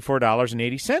about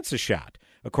 $24.80 a shot,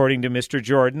 according to Mr.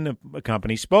 Jordan, the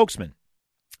company spokesman.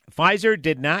 Pfizer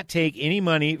did not take any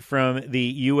money from the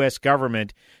U.S.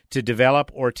 government to develop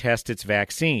or test its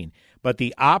vaccine, but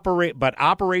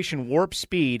Operation Warp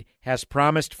Speed has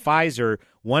promised Pfizer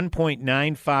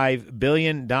 $1.95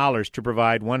 billion to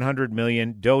provide 100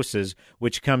 million doses,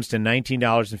 which comes to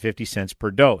 $19.50 per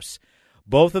dose.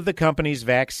 Both of the company's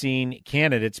vaccine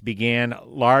candidates began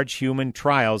large human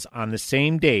trials on the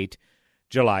same date,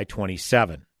 July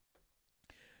 27.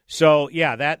 So,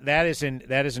 yeah, that is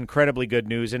incredibly good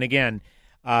news. And again,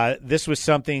 this was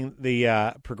something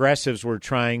the progressives were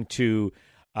trying to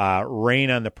rain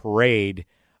on the parade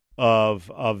of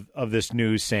this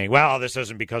news, saying, well, this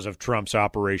isn't because of Trump's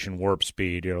Operation Warp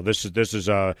Speed. You know, this is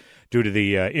due to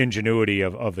the ingenuity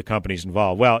of the companies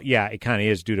involved. Well, yeah, it kind of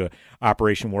is due to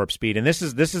Operation Warp Speed, and this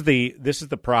is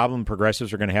the problem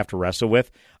progressives are going to have to wrestle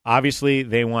with. Obviously,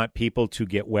 they want people to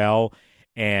get well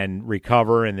and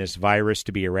recover and this virus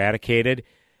to be eradicated.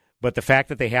 But the fact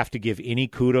that they have to give any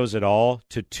kudos at all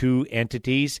to two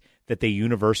entities that they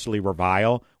universally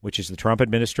revile, which is the Trump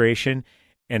administration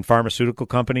and pharmaceutical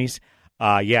companies,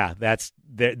 there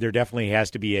definitely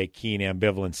has to be a keen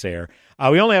ambivalence there.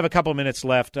 We only have a couple minutes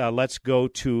left. Let's go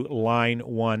to line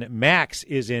one. Max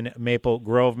is in Maple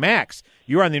Grove. Max,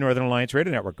 you're on the Northern Alliance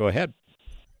Radio Network. Go ahead.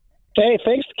 Hey,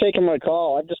 thanks for taking my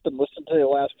call. I've just been listening to the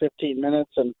last 15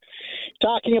 minutes and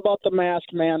talking about the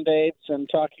mask mandates and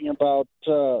talking about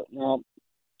all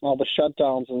the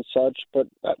shutdowns and such. But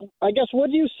I guess, what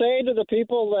do you say to the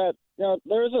people that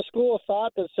there's a school of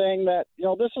thought that's saying that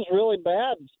this is really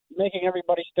bad, making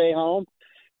everybody stay home?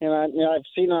 And I've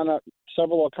seen on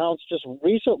several accounts just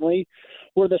recently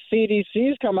where the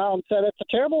CDC's come out and said it's a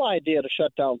terrible idea to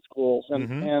shut down schools,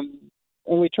 and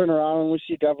we turn around and we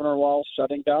see Governor Walz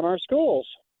shutting down our schools.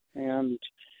 And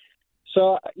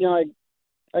so,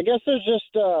 I guess there's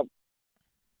just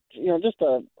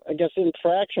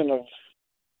infraction of,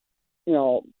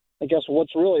 I guess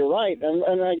what's really right.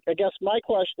 And I guess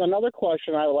another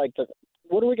question I would like to,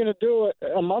 what are we going to do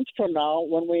a month from now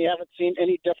when we haven't seen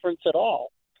any difference at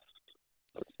all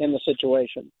in the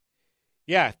situation?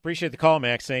 Yeah, appreciate the call,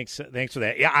 Max. Thanks for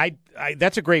that. Yeah, I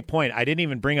that's a great point. I didn't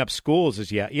even bring up schools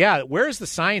as yet. Yeah, where's the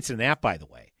science in that, by the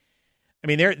way? I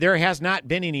mean, there has not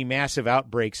been any massive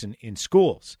outbreaks in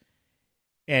schools,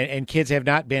 and kids have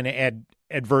not been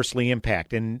adversely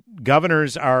impacted. And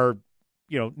governors are,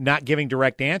 not giving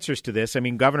direct answers to this. I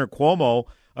mean, Governor Cuomo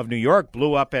of New York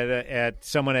blew up at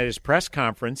someone at his press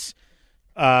conference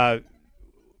who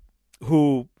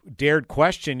dared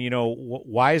question,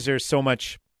 why is there so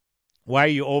much? Why are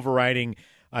you overriding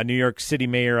New York City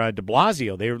Mayor de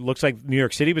Blasio? It looks like New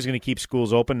York City was going to keep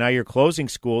schools open. Now you're closing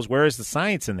schools. Where is the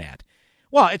science in that?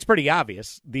 Well, it's pretty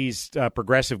obvious. These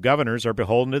progressive governors are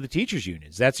beholden to the teachers'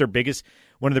 unions. That's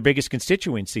one of their biggest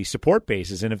constituency support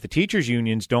bases. And if the teachers'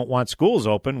 unions don't want schools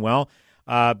open, well,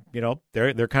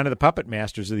 they're kind of the puppet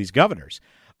masters of these governors.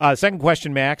 Second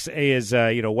question, Max, is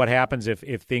what happens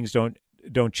if things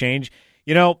don't change?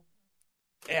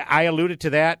 I alluded to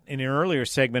that in an earlier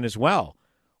segment as well.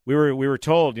 We were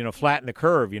told, flatten the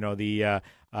curve. The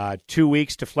 2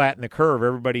 weeks to flatten the curve.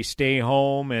 Everybody stay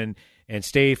home and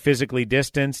stay physically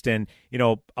distanced. And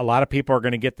a lot of people are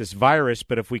going to get this virus.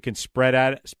 But if we can spread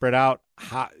out,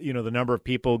 the number of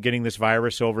people getting this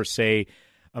virus over, say,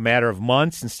 a matter of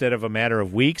months instead of a matter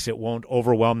of weeks, it won't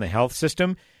overwhelm the health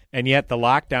system. And yet the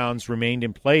lockdowns remained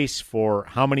in place for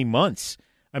how many months?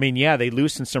 I mean, yeah, they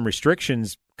loosened some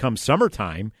restrictions come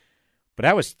summertime, but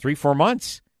that was 3-4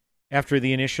 months after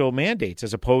the initial mandates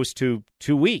as opposed to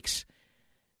 2 weeks.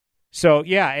 So,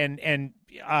 yeah, and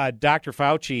Dr.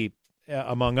 Fauci,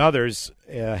 among others,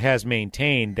 has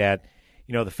maintained that,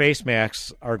 the face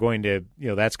masks are going to,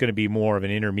 that's going to be more of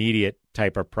an intermediate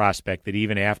type of prospect, that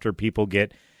even after people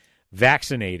get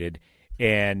vaccinated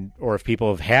or if people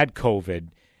have had COVID,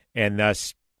 and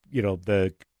thus,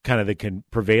 the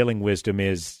prevailing wisdom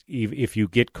is if you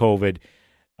get COVID,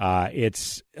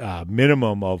 it's a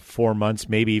minimum of 4 months,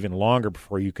 maybe even longer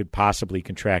before you could possibly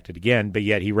contract it again. But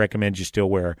yet he recommends you still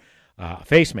wear a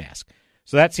face mask.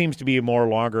 So that seems to be a more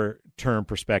longer-term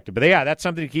perspective. But, yeah, that's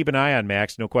something to keep an eye on,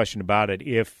 Max, no question about it.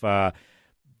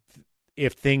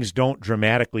 If things don't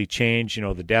dramatically change,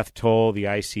 the death toll, the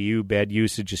ICU bed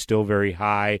usage is still very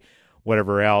high,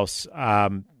 whatever else,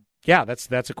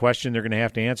 that's a question they're going to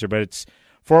have to answer. But it's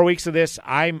 4 weeks of this.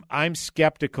 I'm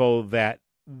skeptical that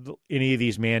any of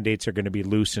these mandates are going to be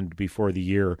loosened before the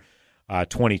year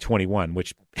 2021,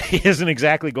 which isn't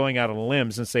exactly going out on a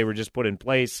limb since they were just put in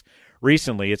place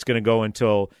recently. It's going to go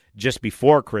until just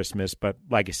before Christmas. But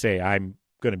like I say, I'm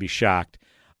going to be shocked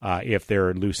if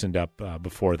they're loosened up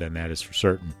before then. That is for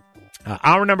certain.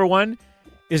 Hour number 1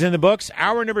 is in the books.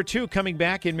 Hour number 2 coming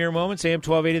back in mere moments. AM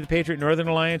 1280, the Patriot Northern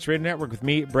Alliance Radio Network with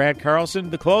me, Brad Carlson,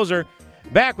 the closer,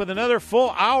 back with another full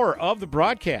hour of the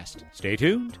broadcast. Stay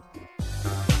tuned.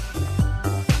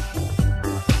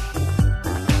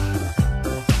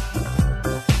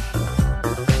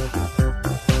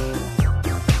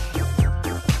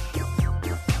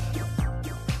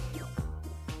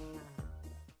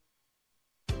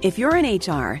 If you're in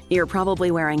HR, you're probably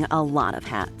wearing a lot of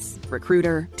hats.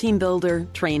 Recruiter, team builder,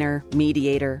 trainer,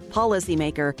 mediator,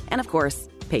 policymaker, and of course,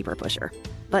 paper pusher.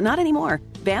 But not anymore.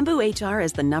 Bamboo HR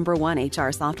is the #1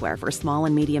 HR software for small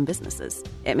and medium businesses.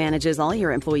 It manages all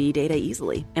your employee data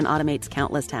easily and automates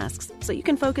countless tasks so you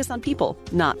can focus on people,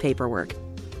 not paperwork.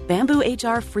 Bamboo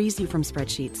HR frees you from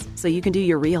spreadsheets so you can do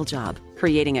your real job,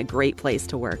 creating a great place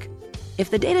to work. If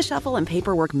the data shuffle and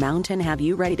paperwork mountain have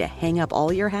you ready to hang up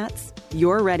all your hats,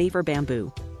 you're ready for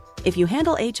Bamboo. If you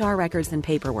handle HR records and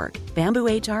paperwork, Bamboo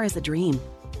HR is a dream.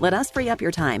 Let us free up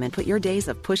your time and put your days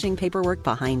of pushing paperwork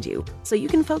behind you so you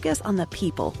can focus on the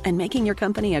people and making your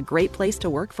company a great place to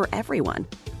work for everyone.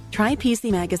 Try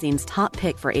PC Magazine's top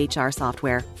pick for HR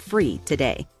software free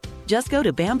today. Just go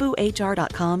to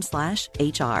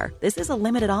bamboohr.com/HR. This is a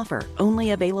limited offer,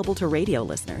 only available to radio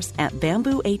listeners at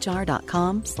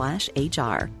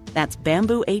bamboohr.com/HR. That's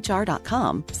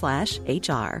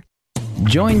bamboohr.com/HR.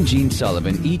 Join Gene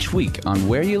Sullivan each week on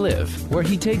Where You Live, where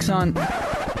he takes on...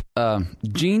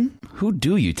 Gene, who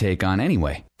do you take on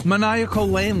anyway? Maniacal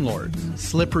landlords,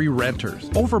 slippery renters,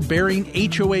 overbearing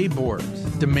HOA boards,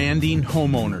 demanding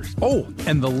homeowners. Oh,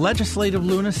 and the legislative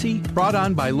lunacy brought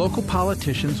on by local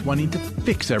politicians wanting to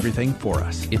fix everything for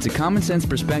us. It's a common sense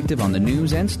perspective on the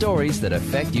news and stories that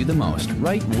affect you the most,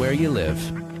 right where you live.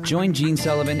 Join Gene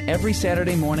Sullivan every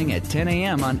Saturday morning at 10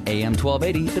 a.m. on AM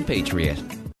 1280, The Patriot.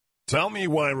 Tell me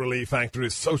why Relief Factor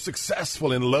is so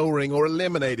successful in lowering or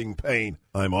eliminating pain.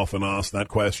 I'm often asked that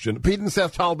question. Pete and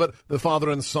Seth Talbot, the father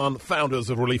and son founders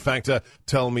of Relief Factor,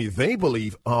 tell me they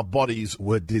believe our bodies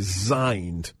were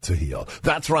designed to heal.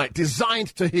 That's right,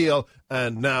 designed to heal,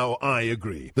 and now I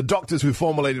agree. The doctors who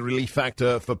formulated Relief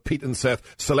Factor for Pete and Seth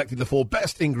selected the 4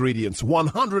 best ingredients,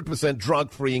 100%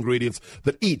 drug-free ingredients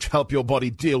that each help your body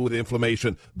deal with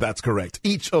inflammation. That's correct.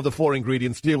 Each of the 4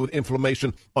 ingredients deal with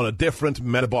inflammation on a different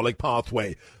metabolic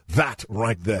pathway. That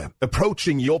right there.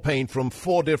 Approaching your pain from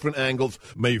 4 different angles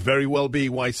may very well be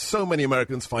why so many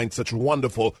Americans find such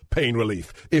wonderful pain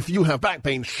relief. If you have back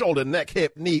pain, shoulder, neck,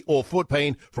 hip, knee, or foot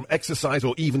pain from exercise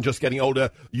or even just getting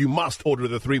older, you must order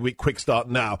the 3-week quick start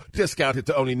now. Discounted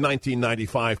to only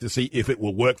 $19.95 to see if it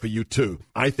will work for you too.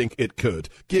 I think it could.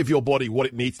 Give your body what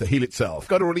it needs to heal itself.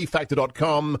 Go to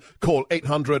ReliefFactor.com. Call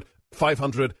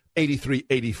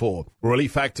 800-500-8384.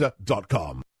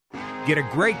 ReliefFactor.com. Get a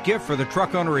great gift for the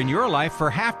truck owner in your life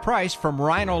for half price from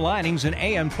Rhino Linings and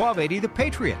AM 1280 The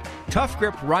Patriot. Tough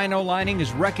Grip Rhino Lining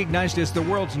is recognized as the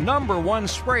world's #1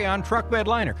 spray-on truck bed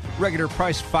liner. Regular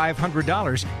price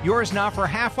 $500. Yours now for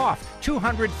half off,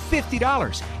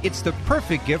 $250. It's the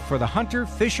perfect gift for the hunter,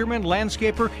 fisherman,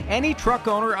 landscaper, any truck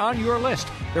owner on your list.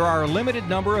 There are a limited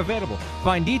number available.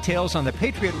 Find details on the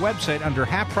Patriot website under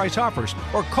half price offers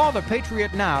or call the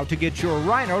Patriot now to get your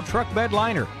Rhino truck bed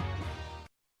liner.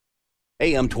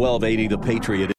 AM 1280, The Patriot.